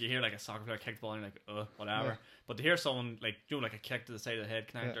crowd, and like you hear like a soccer player kick the ball, and you're like, whatever. Yeah. But to hear someone like Joe, like a kick to the side of the head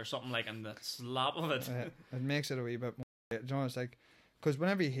connect Yeah. or something like, and the slap of it. it makes it a wee bit more. You know, it's like, because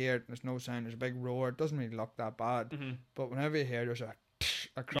whenever you hear it, there's no sound. There's a big roar. It doesn't really look that bad. Mhm. But whenever you hear there's a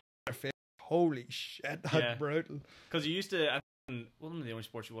across your face, holy shit, that's Yeah. brutal. Because you used to, one of the only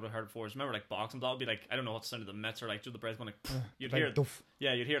sports you would have heard before is remember like boxing. That would be like, I don't know what the sound of the mitts or like Joe the breath going like. You'd Like, hear, duff,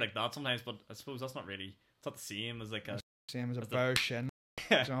 yeah, you'd hear like that sometimes. But I suppose that's not really. It's not the same as like a. same as a That's the- bear shin.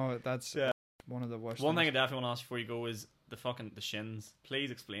 Yeah. You know, that's Yeah. one of the worst. One thing I things. definitely want to ask before you go is the shins. Please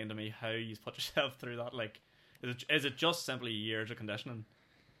explain to me how you put yourself through that. Like, is it just simply years of conditioning?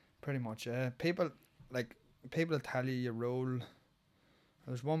 Pretty much, yeah. People tell you roll.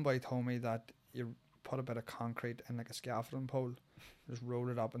 There's one boy told me that you put a bit of concrete in like a scaffolding pole, just roll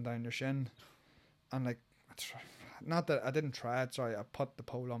it up and down your shin, and like, not that I didn't try it. Sorry, I put the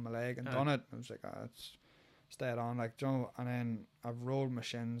pole on my leg and done it. I was like, it's stayed on, like, you know. And then I've rolled my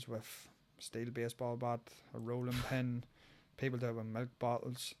shins with steel baseball bat, a rolling pin. People do it with milk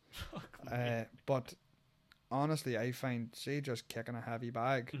bottles. But honestly, I find, see, just kicking a heavy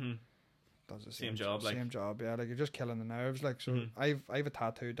bag does the Same job, like. same job. Yeah, like you're just killing the nerves. Like, so I've a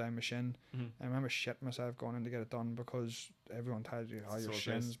tattoo down my shin. I remember shitting myself going in to get it done because everyone tells you how your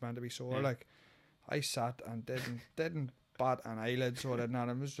shin's meant to be sore. Like, I sat and didn't bat an eyelid, so I didn't. And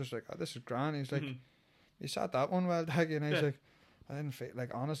I was just like, oh, this is grand. He's like, you sat that one well, Daggy, and he's like, I didn't feel,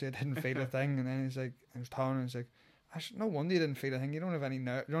 like, honestly, I didn't feel a thing. And then he's like, I was telling him, he's like, no wonder you didn't feel a thing. You don't have any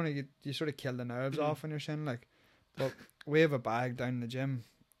nerve. You sort of kill the nerves off on your shin, like. But we have a bag down in the gym,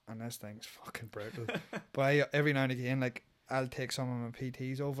 and this thing's fucking brutal. But every now and again, like, I'll take some of my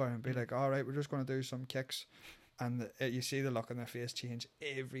PTs over and be like, all right, we're just going to do some kicks. And you see the look on their face change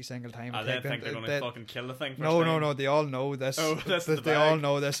every single time. They think they're going to fucking kill the thing. No. They all know this. Oh, they all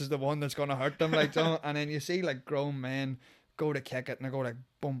know this is the one that's going to hurt them. Like, and then you see like grown men go to kick it, and they go like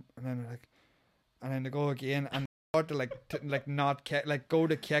boom, and then like, and then they go again, and they start to like not kick, like go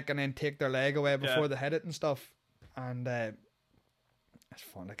to kick, and then take their leg away before they hit it and stuff. And it's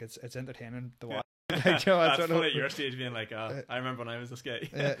fun. Like it's entertaining to watch. Like, that's funny at your stage being like, I remember when I was this guy.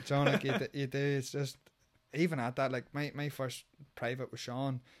 Yeah, John, like you do. It's just, even at that, like my first private with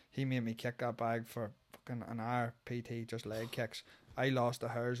Sean, he made me kick that bag for fucking an hour PT, just leg kicks. I lost the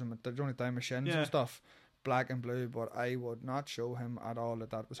hairs and only down my shins and stuff, black and blue, but I would not show him at all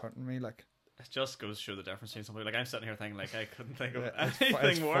that was hurting me. Like, it just goes to show the difference between somebody. Like, I'm sitting here thinking like I couldn't think of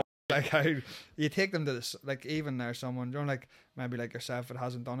anything worse. Like, how you take them to this, like, even there's someone, you know, like maybe like yourself that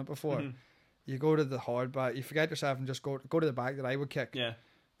hasn't done it before. You go to the hard bag, you forget yourself and just go to the bag that I would kick. Yeah.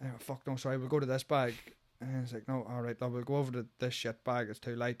 And fuck no, sorry, we'll go to this bag. And it's like, no, all right, we'll go over to this shit bag. It's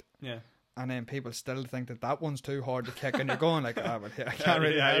too light. Yeah. And then people still think that one's too hard to kick, and you're going like, but I can't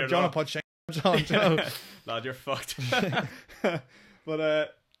really. I'm trying to put shit on. Lad, you're fucked.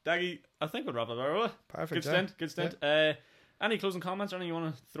 But Daggy, I think we'll wrap it up. Perfect. Good stint. Yeah. Any closing comments or anything you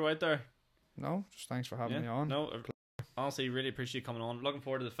want to throw out there? No, just thanks for having me on. No, honestly, really appreciate you coming on. Looking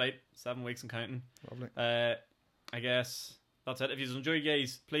forward to the fight. 7 weeks and counting. Lovely. I guess that's it. If you enjoy,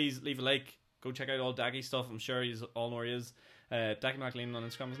 guys, please leave a like. Go check out all Daggy stuff. I'm sure he's all know where he is. Daggy McLean on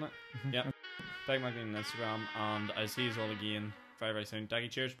Instagram, isn't it? Yeah. Daggy McLean on Instagram. And I'll see you all again very, very soon.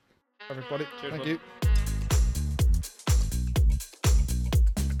 Daggy, cheers. Perfect, buddy. Cheers, Thank bud. you.